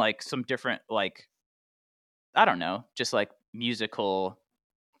find like some different, like, I don't know, just like musical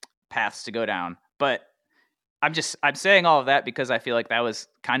paths to go down. But I'm saying all of that because I feel like that was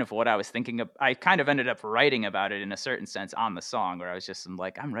kind of what I was thinking of. I kind of ended up writing about it in a certain sense on the song, where I was just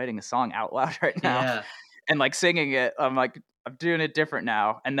like, I'm writing a song out loud right now. Yeah. And like singing it, I'm like, I'm doing it different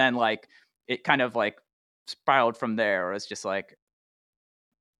now. And then like it kind of like spiraled from there, where it's just like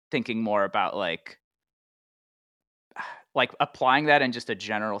thinking more about like applying that in just a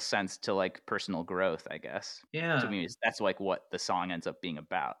general sense to like personal growth, I guess. Yeah. To me, that's like what the song ends up being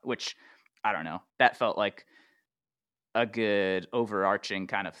about, which I don't know. That felt like a good overarching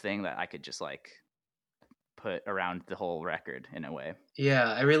kind of thing that I could just like put around the whole record in a way. Yeah,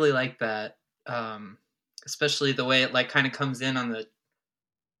 I really like that. Especially the way it like kind of comes in on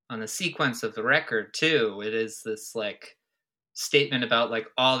the sequence of the record too. It is this like statement about like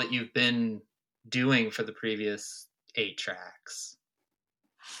all that you've been doing for the previous 8 tracks.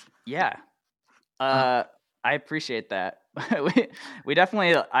 Yeah. I appreciate that. we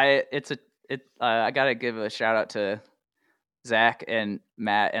definitely I gotta give a shout out to Zach and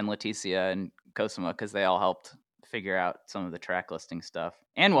Matt and Leticia and Cosima because they all helped figure out some of the track listing stuff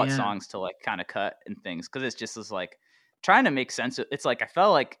and what songs to like kind of cut and things, because it's just this like trying to make sense of, it's like I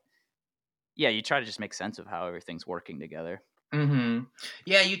felt like you try to just make sense of how everything's working together. Mm-hmm.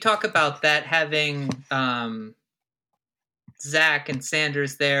 Yeah, you talk about that having Zach and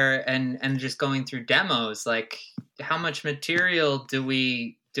Sanders there and just going through demos. Like, how much material do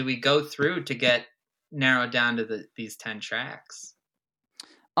we go through to get narrowed down to these 10 tracks?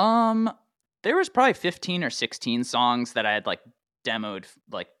 There was probably 15 or 16 songs that I had like demoed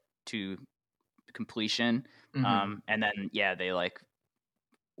like to completion. Mm-hmm. And then they like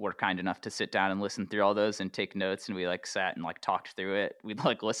were kind enough to sit down and llisten through all those and take notes, and we like sat and like talked through it. We'd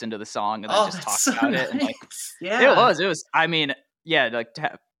like listen to the song and then just talk about it. And like, it was. I mean, like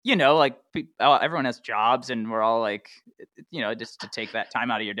like everyone has jobs, and we're all like, just to take that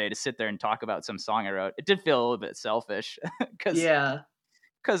time out of your day to sit there and talk about some song I wrote. It did feel a little bit selfish because they're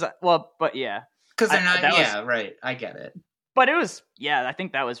not. Right. I get it. But it was, I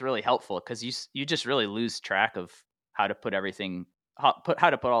think that was really helpful because you just really lose track of how to put everything, how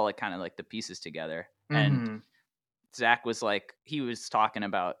to put all like kind of like the pieces together. Mm-hmm. And Zach was like, he was talking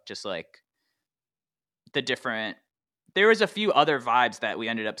about just like the different. There was a few other vibes that we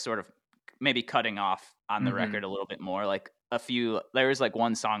ended up sort of maybe cutting off on the record a little bit more. Like there was like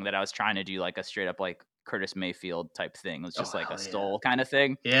one song that I was trying to do like a straight up like Curtis Mayfield type thing. It was just like a stole kind of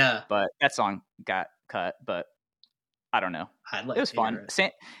thing. Yeah. But that song got cut, but I don't know. Like it was fun.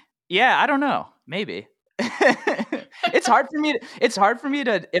 I don't know. Maybe. It's hard for me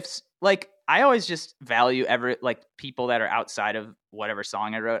to if like I always just value people that are outside of whatever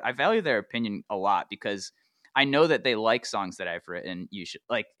song I wrote. I value their opinion a lot because I know that they like songs that I've written. You should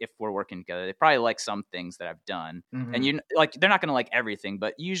like, if we're working together, they probably like some things that I've done. Mm-hmm. And they're not going to like everything,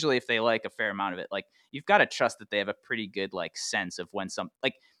 but usually if they like a fair amount of it, like you've got to trust that they have a pretty good like sense of when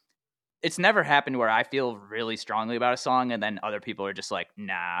it's never happened where I feel really strongly about a song and then other people are just like,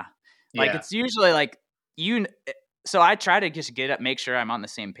 nah. Like it's usually like so I try to just make sure I'm on the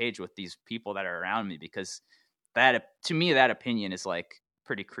same page with these people that are around me, because to me, that opinion is like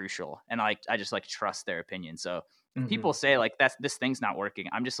pretty crucial. And I just like trust their opinion. So people say like this thing's not working,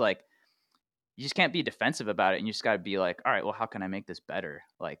 I'm just like, you just can't be defensive about it. And you just got to be like, all right, well, how can I make this better?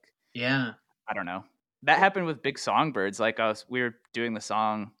 Like, I don't know. That happened with Big Songbirds. Like we were doing the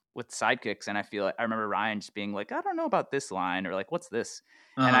song with SIDEKICKS, and I feel like I remember Ryan just being like, I don't know about this line, or like, what's this?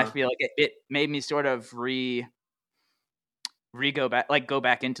 And I feel like it made me sort of go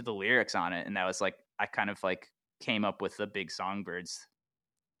back into the lyrics on it. And that was like, I kind of like came up with the Big Songbirds.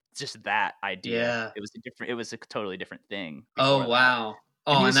 Just that idea. Yeah. It was a totally different thing. Oh, wow.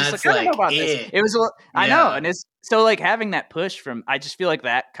 And and that's like, I don't know about this. It was, I know. And it's so like having that push from, I just feel like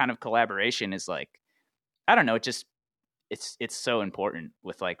that kind of collaboration is like, I don't know. It's so important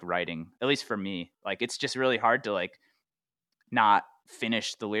with like writing, at least for me. Like, it's just really hard to like not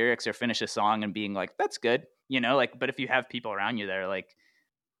finish the lyrics or finish a song and being like, that's good, like, but if you have people around you that are like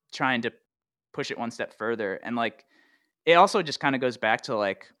trying to push it one step further, and like, it also just kind of goes back to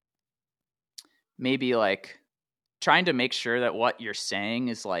like, maybe like trying to make sure that what you're saying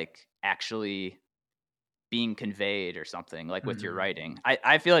is like actually being conveyed or something, like with your writing.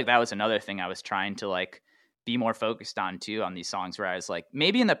 I feel like that was another thing I was trying to like be more focused on too on these songs, where I was like,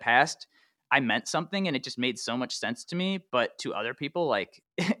 maybe in the past I meant something and it just made so much sense to me, but to other people, like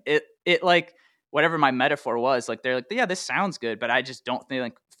it like whatever my metaphor was, like they're like, yeah, this sounds good, but I just don't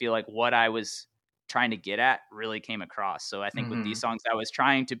feel like what I was trying to get at really came across. So I think with these songs, I was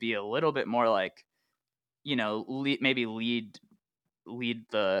trying to be a little bit more like, you know, maybe lead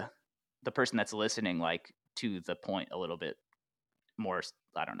the person that's listening like to the point a little bit more.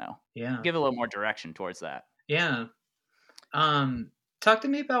 I don't know. Yeah. Give a little more direction towards that. Yeah. Talk to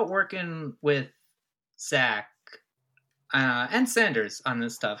me about working with Zach and Sanders on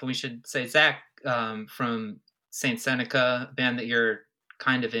this stuff. We should say Zach from Saint Seneca, a band that you're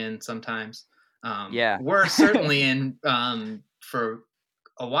kind of in sometimes. We're certainly in for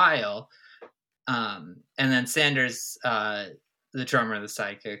a while. And then Sanders, the drummer of the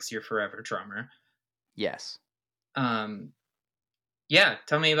Sidekicks, your forever drummer. Yes. Yeah,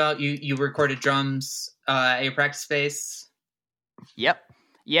 tell me about you recorded drums at your practice space. Yep.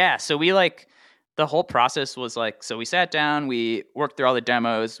 Yeah, so we like the whole process was like, so we sat down, we worked through all the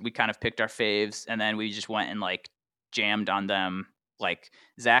demos, we kind of picked our faves, and then we just went and like jammed on them. Like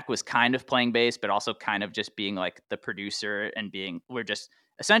Zach was kind of playing bass, but also kind of just being like the producer and we're just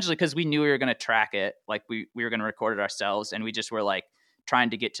essentially, because we knew we were going to track it, like we were going to record it ourselves, and we just were like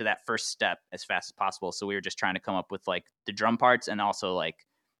trying to get to that first step as fast as possible. So we were just trying to come up with like the drum parts and also like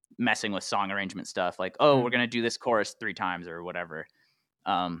messing with song arrangement stuff, like, we're going to do this chorus 3 times or whatever.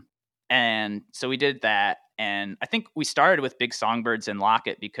 And so we did that. And I think we started with Big Songbirds and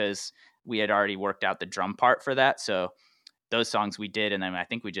Locket because we had already worked out the drum part for that. So those songs we did. And then I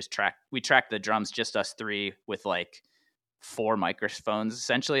think we tracked the drums, just us 3 with like 4 microphones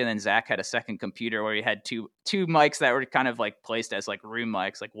essentially. And then Zach had a second computer where he had two mics that were kind of like placed as like room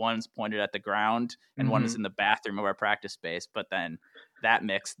mics. Like one's pointed at the ground and one is in the bathroom of our practice space. But then that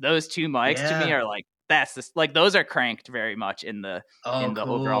mix, those 2 mics to me are like, that's this, like those are cranked very much in the cool.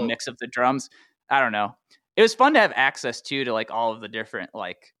 Overall mix of the drums. I don't know. It was fun to have access to like all of the different,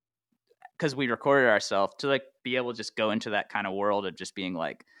 like, because we recorded ourselves, to like be able to just go into that kind of world of just being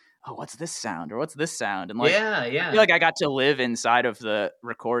like, oh, what's this sound or what's this sound? And like, I feel like I got to live inside of the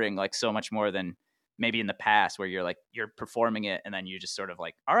recording like so much more than maybe in the past, where you're performing it and then you just sort of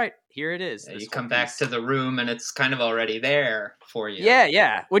like, all right, here it is. You come back to the room and it's kind of already there for you.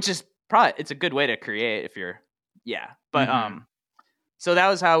 Yeah. Which is probably, it's a good way to create if you're, But, so that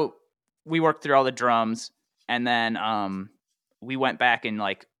was how we worked through all the drums. And then, we went back and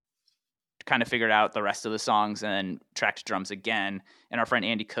like kind of figured out the rest of the songs and then tracked drums again. And our friend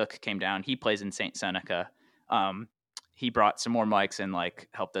Andy Cook came down. He plays in Saint Seneca. He brought some more mics and like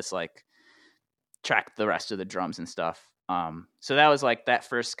helped us like track the rest of the drums and stuff. So that was like that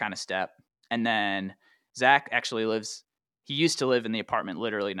first kind of step. And then Zach actually he used to live in the apartment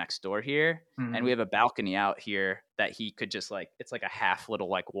literally next door here. And we have a balcony out here that he could just like, it's like a half little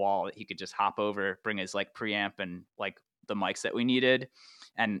like wall that he could just hop over, bring his like preamp and like the mics that we needed.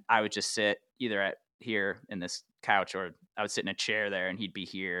 And I would just sit either at here in this couch, or I would sit in a chair there and he'd be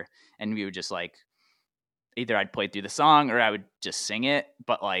here, and we would just like, either I'd play through the song or I would just sing it.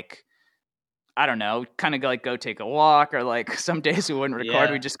 But like, I don't know, kind of like go take a walk, or like some days we wouldn't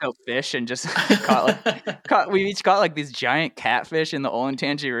record. We'd just go fish and just we each caught like these giant catfish in the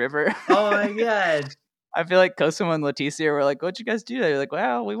Olentangy River. Oh my God. I feel like Cosimo and Leticia were like, what'd you guys do? They're like,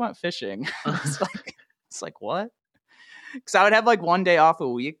 well, we went fishing. It's like, what? Because I would have like one day off a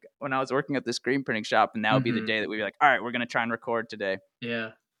week when I was working at the screen printing shop, and that would be the day that we'd be like, all right, we're going to try and record today. Yeah.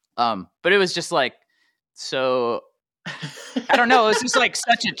 But it was just like, so I don't know. It's just like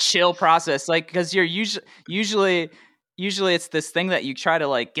such a chill process. Like, because you're usually it's this thing that you try to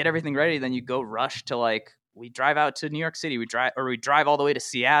like get everything ready. Then you go rush to like, we drive out to New York City. We drive all the way to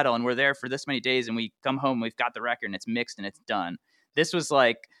Seattle, and we're there for this many days, and we come home, we've got the record and it's mixed and it's done. This was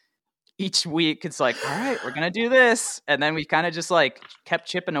like, each week it's like, all right, we're going to do this. And then we kind of just like kept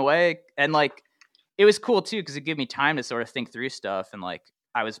chipping away. And like, it was cool too, because it gave me time to sort of think through stuff. And like,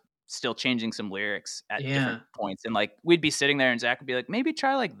 I was still changing some lyrics at different points. And like, we'd be sitting there and Zach would be like, maybe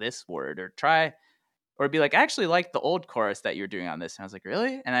try like this word, or be like, I actually like the old chorus that you're doing on this. And I was like,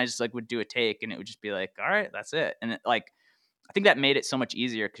 really? And I just like would do a take, and it would just be like, all right, that's it. And it, like, I think that made it so much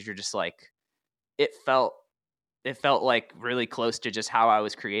easier, because you're just like, it felt like really close to just how I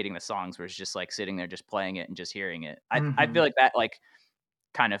was creating the songs, where it's just like sitting there, just playing it and just hearing it. I feel like that, like,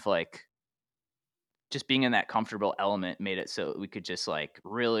 kind of like just being in that comfortable element made it so we could just like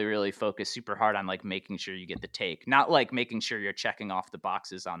really, really focus super hard on like making sure you get the take, not like making sure you're checking off the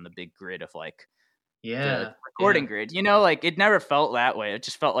boxes on the big grid of like the recording grid. You know, like it never felt that way. It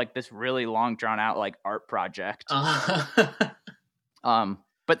just felt like this really long drawn out like art project.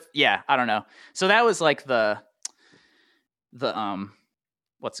 But yeah, I don't know. So that was like the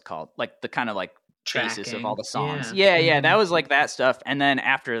what's it called? Like the kind of like basis of all the songs. Yeah. That was like that stuff. And then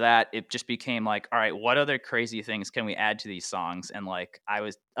after that, it just became like, all right, what other crazy things can we add to these songs? And like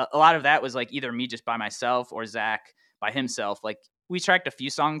a lot of that was like either me just by myself or Zach by himself. Like we tracked a few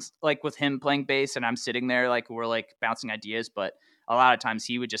songs like with him playing bass and I'm sitting there like we're like bouncing ideas, but a lot of times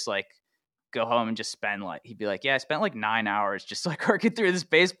he would just like go home and just spend like, he'd be like, yeah, I spent like 9 hours just like working through this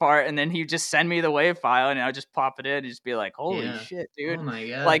bass part. And then he'd just send me the wave file and I'd just pop it in and just be like, holy shit, dude. Oh my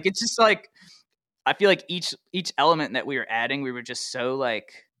God. Like, it's just like, I feel like each element that we were adding, we were just so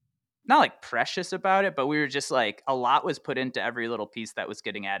like, not like precious about it, but we were just like, a lot was put into every little piece that was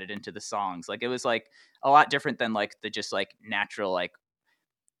getting added into the songs. Like, it was like a lot different than like the just like natural, like,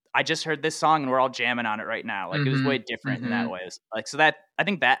 I just heard this song and we're all jamming on it right now. Like, it was way different in that way. It was like, so that, I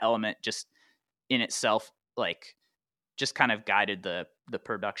think that element just in itself, like, just kind of guided the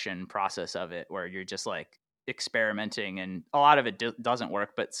production process of it, where you're just like experimenting, and a lot of it doesn't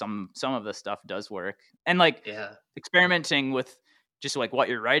work, but some of the stuff does work, and like experimenting with just like what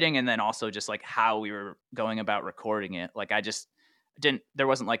you're writing, and then also just like how we were going about recording it. Like there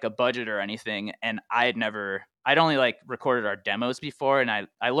wasn't like a budget or anything, and I'd only like recorded our demos before, and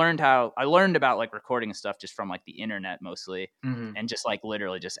I learned about like recording stuff just from like the internet mostly, and just like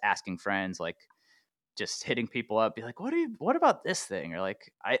literally just asking friends, like just hitting people up, be like, what about this thing? Or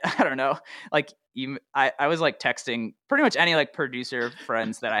like, I don't know. Like I was like texting pretty much any like producer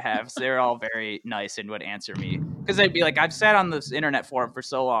friends that I have. So they're all very nice and would answer me, because they'd be like, I've sat on this internet forum for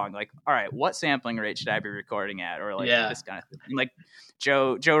so long. Like, all right, what sampling rate should I be recording at? Or like this kind of thing. And like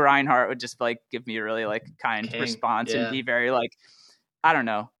Joe Reinhardt would just like give me a really like kind response and be very like, I don't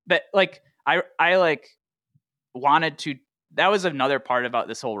know. But like, I like wanted to, that was another part about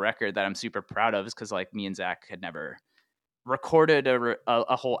this whole record that I'm super proud of, is because like me and Zach had never recorded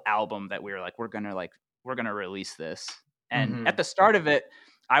a whole album that we were like, we're gonna release this. And at the start of it,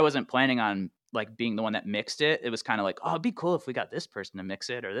 I wasn't planning on like being the one that mixed it. It was kind of like, oh, it'd be cool if we got this person to mix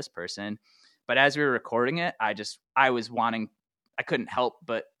it or this person. But as we were recording it, I couldn't help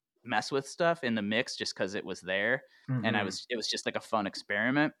but mess with stuff in the mix just because it was there, and it was just like a fun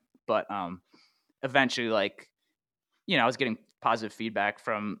experiment. But eventually, like, you know, I was getting positive feedback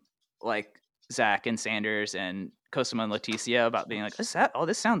from like Zach and Sanders and Cosimo and Leticia about being like, this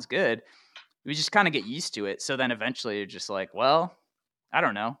sounds good. We just kind of get used to it. So then eventually you're just like, well, I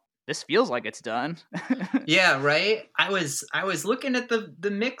don't know, this feels like it's done. Yeah, right. I was looking at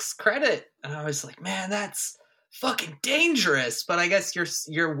the mix credit and I was like, man, that's fucking dangerous. But I guess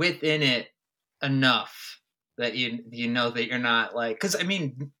you're within it enough that you know that you're not like, because I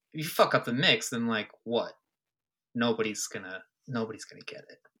mean, you fuck up the mix, then like what? Nobody's gonna get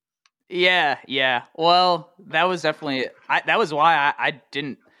it. Yeah. Well, that was definitely, that was why I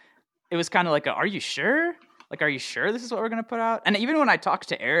didn't, it was kind of like, are you sure? Like, are you sure this is what we're going to put out? And even when I talked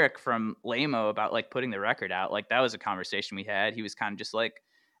to Eric from Lamo about like putting the record out, like that was a conversation we had. He was kind of just like,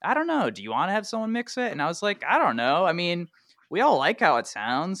 I don't know. Do you want to have someone mix it? And I was like, I don't know. I mean, we all like how it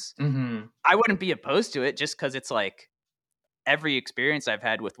sounds. I wouldn't be opposed to it, just because it's like every experience I've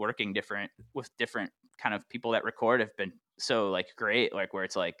had with working with different kind of people that record have been so like great, like where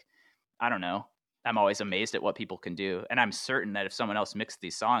it's like, I don't know, I'm always amazed at what people can do, and I'm certain that if someone else mixed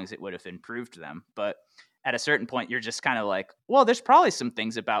these songs, it would have improved them. But at a certain point, you're just kind of like, well, there's probably some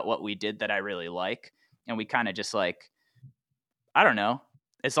things about what we did that I really like, and we kind of just like, I don't know,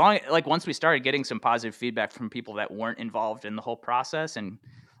 as long like once we started getting some positive feedback from people that weren't involved in the whole process and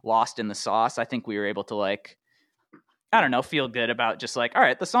lost in the sauce, I think we were able to like, I don't know, feel good about just like, all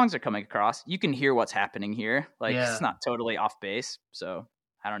right, the songs are coming across. You can hear what's happening here. Like, it's not totally off base. So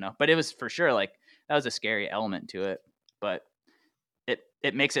I don't know, but it was for sure like, that was a scary element to it, but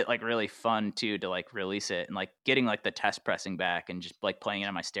it makes it like really fun too, to like release it, and like getting like the test pressing back and just like playing it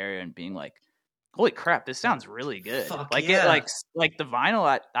on my stereo and being like, holy crap, this sounds really good. It like the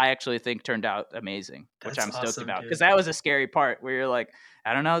vinyl I actually think turned out amazing, which I'm stoked about, because that was a scary part where you're like,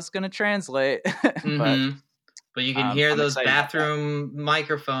 I don't know, it's going to translate. But you can hear those bathroom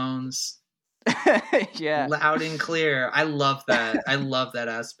microphones. Yeah, loud and clear. I love that. I love that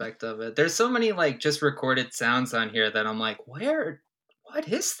aspect of it. There's so many like just recorded sounds on here that I'm like, what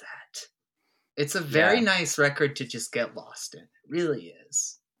is that? It's a very nice record to just get lost in. It really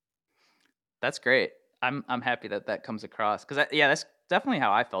is. That's great. I'm happy that comes across, because that's definitely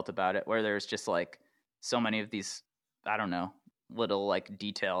how I felt about it, where there's just like so many of these, I don't know, little like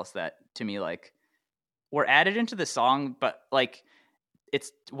details that to me like were added into the song, but like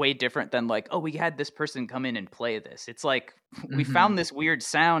it's way different than like, oh, we had this person come in and play this. It's like we found this weird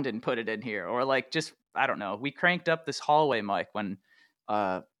sound and put it in here, or like just I don't know, we cranked up this hallway mic when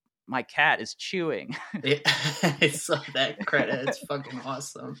my cat is chewing. Yeah, I saw that credit. It's fucking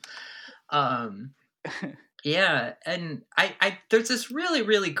awesome. Yeah, and I there's this really,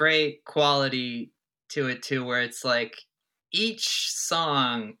 really great quality to it too, where it's like each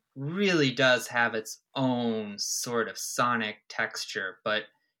song really does have its own sort of sonic texture, but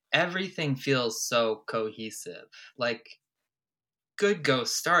everything feels so cohesive. Like Good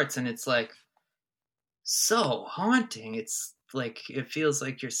Ghost starts and it's like so haunting. It's like it feels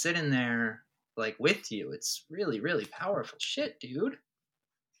like you're sitting there like with you. It's really, really powerful shit, dude.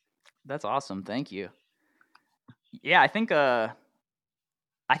 That's awesome. Thank you. Yeah, I think I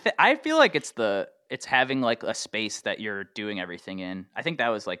feel like it's having like a space that you're doing everything in. I think that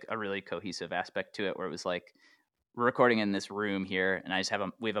was like a really cohesive aspect to it, where it was like we're recording in this room here,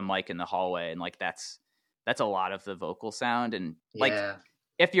 and we have a mic in the hallway, and like that's a lot of the vocal sound. And like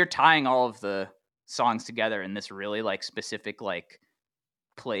if you're tying all of the songs together in this really like specific like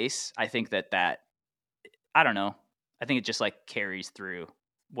place, I think that I don't know. I think it just like carries through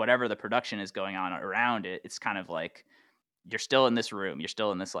whatever the production is going on around it. It's kind of like you're still in this room, you're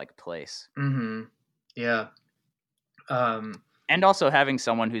still in this like place. Yeah. And also having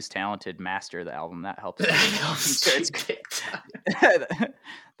someone who's talented master the album, that helps.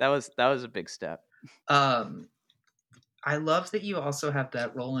 That was a big step. I love that you also have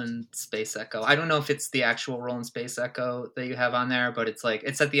that Roland Space Echo. I don't know if it's the actual Roland Space Echo that you have on there, but it's like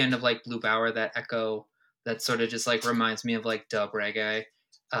it's at the end of like Blue Bower, that echo that sort of just like reminds me of like dub reggae.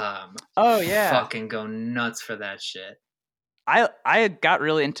 Oh yeah, fucking go nuts for that shit. I got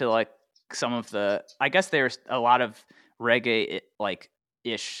really into like some of the, I guess there's a lot of reggae like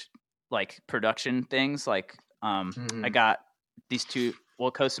ish like production things. Like I got these two. Well,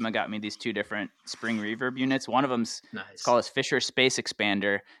 Cosima got me these two different Spring Reverb units. One of them's It's called a Fisher Space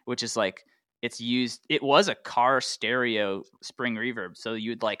Expander, which is like it was a car stereo Spring Reverb. So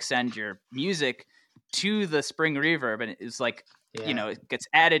you'd like send your music to the Spring Reverb, and it's like it gets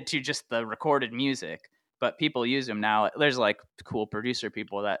added to just the recorded music. But people use them now. There's like cool producer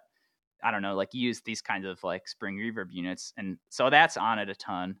people that I don't know, like use these kinds of like Spring Reverb units, and so that's on it a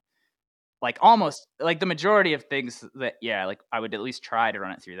ton. Like almost like the majority of things that like I would at least try to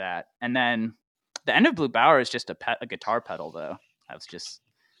run it through that. And then the end of Blue Bower is just a guitar pedal though. I was just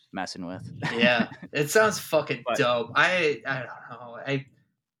messing with. Yeah, it sounds fucking dope. I don't know.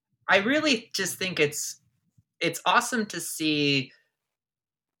 I really just think it's awesome to see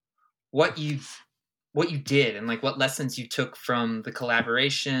what you did and like what lessons you took from the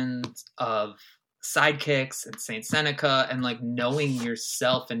collaborations of SIDEKICKS and Saint Seneca, and like knowing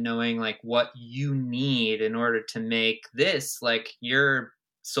yourself and knowing like what you need in order to make this like your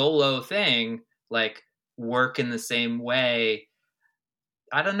solo thing like work in the same way.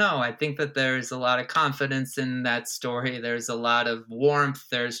 I don't know. I think that there's a lot of confidence in that story. There's a lot of warmth.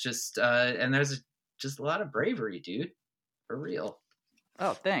 There's just and there's just a lot of bravery, dude. For real.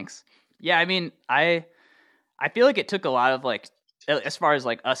 Oh, thanks. Yeah, I mean, I feel like it took a lot of like, as far as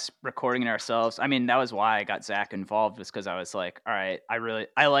like us recording it ourselves. I mean, that was why I got Zach involved, was because I was like, all right,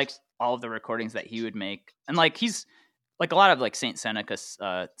 I liked all of the recordings that he would make, and like he's like a lot of like Saint Seneca's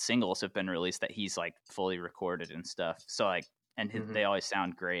singles have been released that he's like fully recorded and stuff. So like, and they always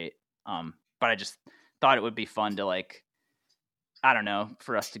sound great. But I just thought it would be fun to like, I don't know,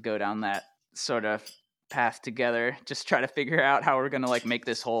 for us to go down that sort of path together, just try to figure out how we're gonna like make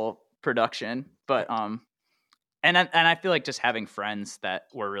this whole production. But and I feel like just having friends that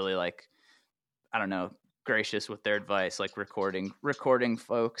were really like, I don't know, gracious with their advice, like recording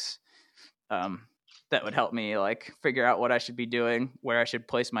folks, that would help me like figure out what I should be doing, where I should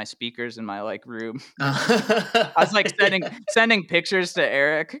place my speakers in my like room. I was like sending pictures to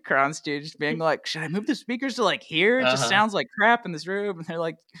Eric Cronstage, being like, should I move the speakers to like here? It just sounds like crap in this room. And they're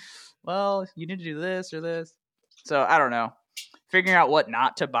like, well, you need to do this or this. So I don't know. Figuring out what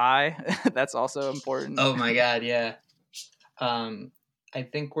not to buy, that's also important. Oh my God, yeah. I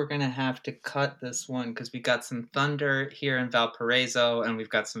think we're going to have to cut this one because we got some thunder here in Valparaiso, and we've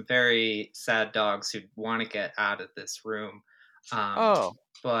got some very sad dogs who want to get out of this room.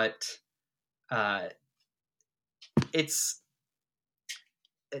 But there's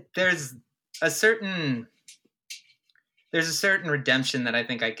a certain redemption that I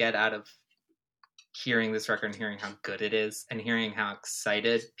think I get out of hearing this record and hearing how good it is and hearing how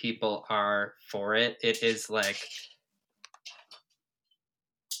excited people are for it. It is like,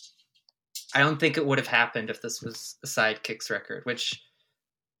 I don't think it would have happened if this was a SIDEKICKS record, which,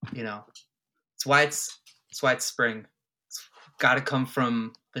 you know, it's why it's spring. got to come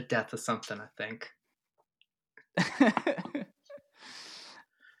from the death of something, I think.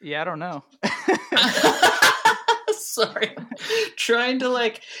 Yeah, I don't know. Sorry. Trying to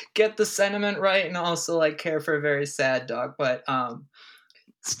like get the sentiment right and also like care for a very sad dog. But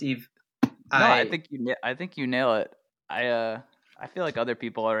Steve, I think you nail it. I feel like other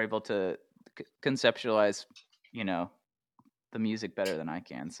people are able to conceptualize, the music better than I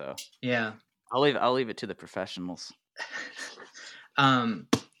can. So yeah, I'll leave it to the professionals.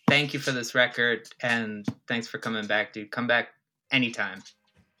 Thank you for this record, and thanks for coming back, dude. Come back anytime.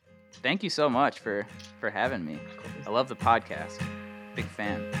 Thank you so much for having me. I love the podcast. Big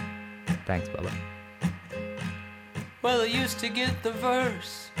fan. Thanks, Bubba. Well, I used to get the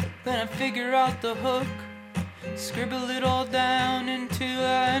verse, then I figure out the hook, scribble it all down into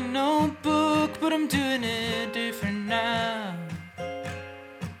a notebook, but I'm doing it different now,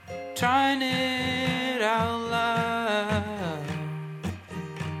 trying it out loud.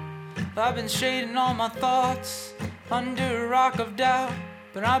 I've been shading all my thoughts under a rock of doubt,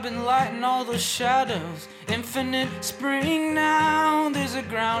 but I've been lighting all those shadows. Infinite spring now. There's a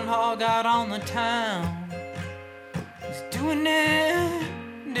groundhog out on the town. He's doing it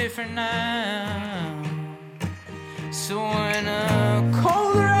different now. So when a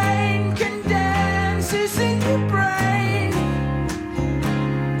cold rain condenses in your brain,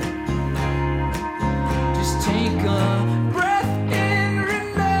 just take a breath in,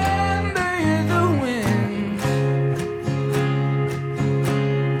 remember you're the wind.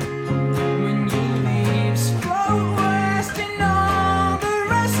 When your leaves float west and all the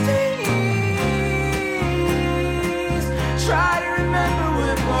rest is, try to remember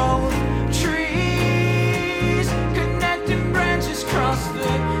we're both trees, connecting branches across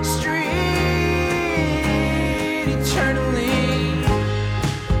the street eternally.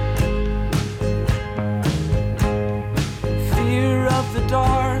 Fear of the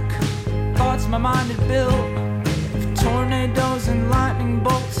dark, thoughts my mind had built, tornadoes and lightning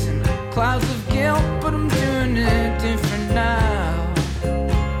bolts and clouds of guilt, but I'm doing it different now.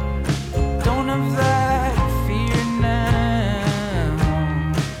 Don't have that fear now.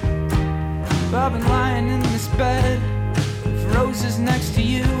 I've been lying in this bed with roses next to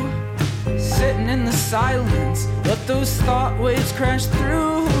you, sitting in the silence, let those thought waves crash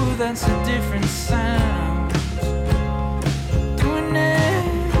through. That's a different sound. Doing it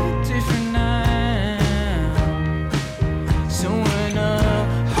different now. So when a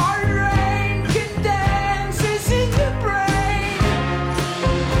hard rain condenses in your brain,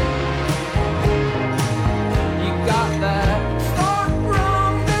 you got that thought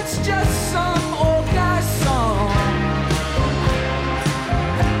wrong, that's just some old guy's song.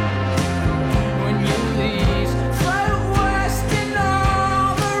 When your leaves float west and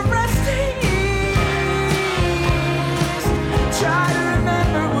all the rest is, try to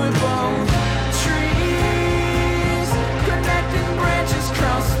remember we're both trees, connecting branches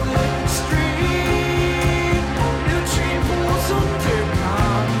across the street, nutrient pools under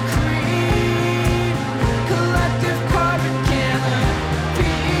concrete, collective carbon canopies,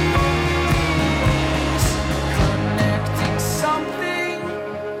 connecting something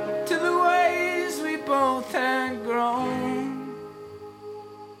to the ways we both had grown,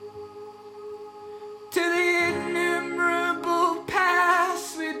 to the innumerable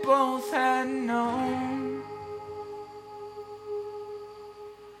paths we both had known.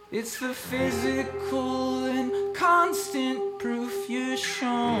 It's the physical and constant proof you're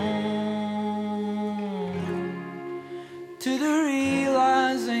shown, to the real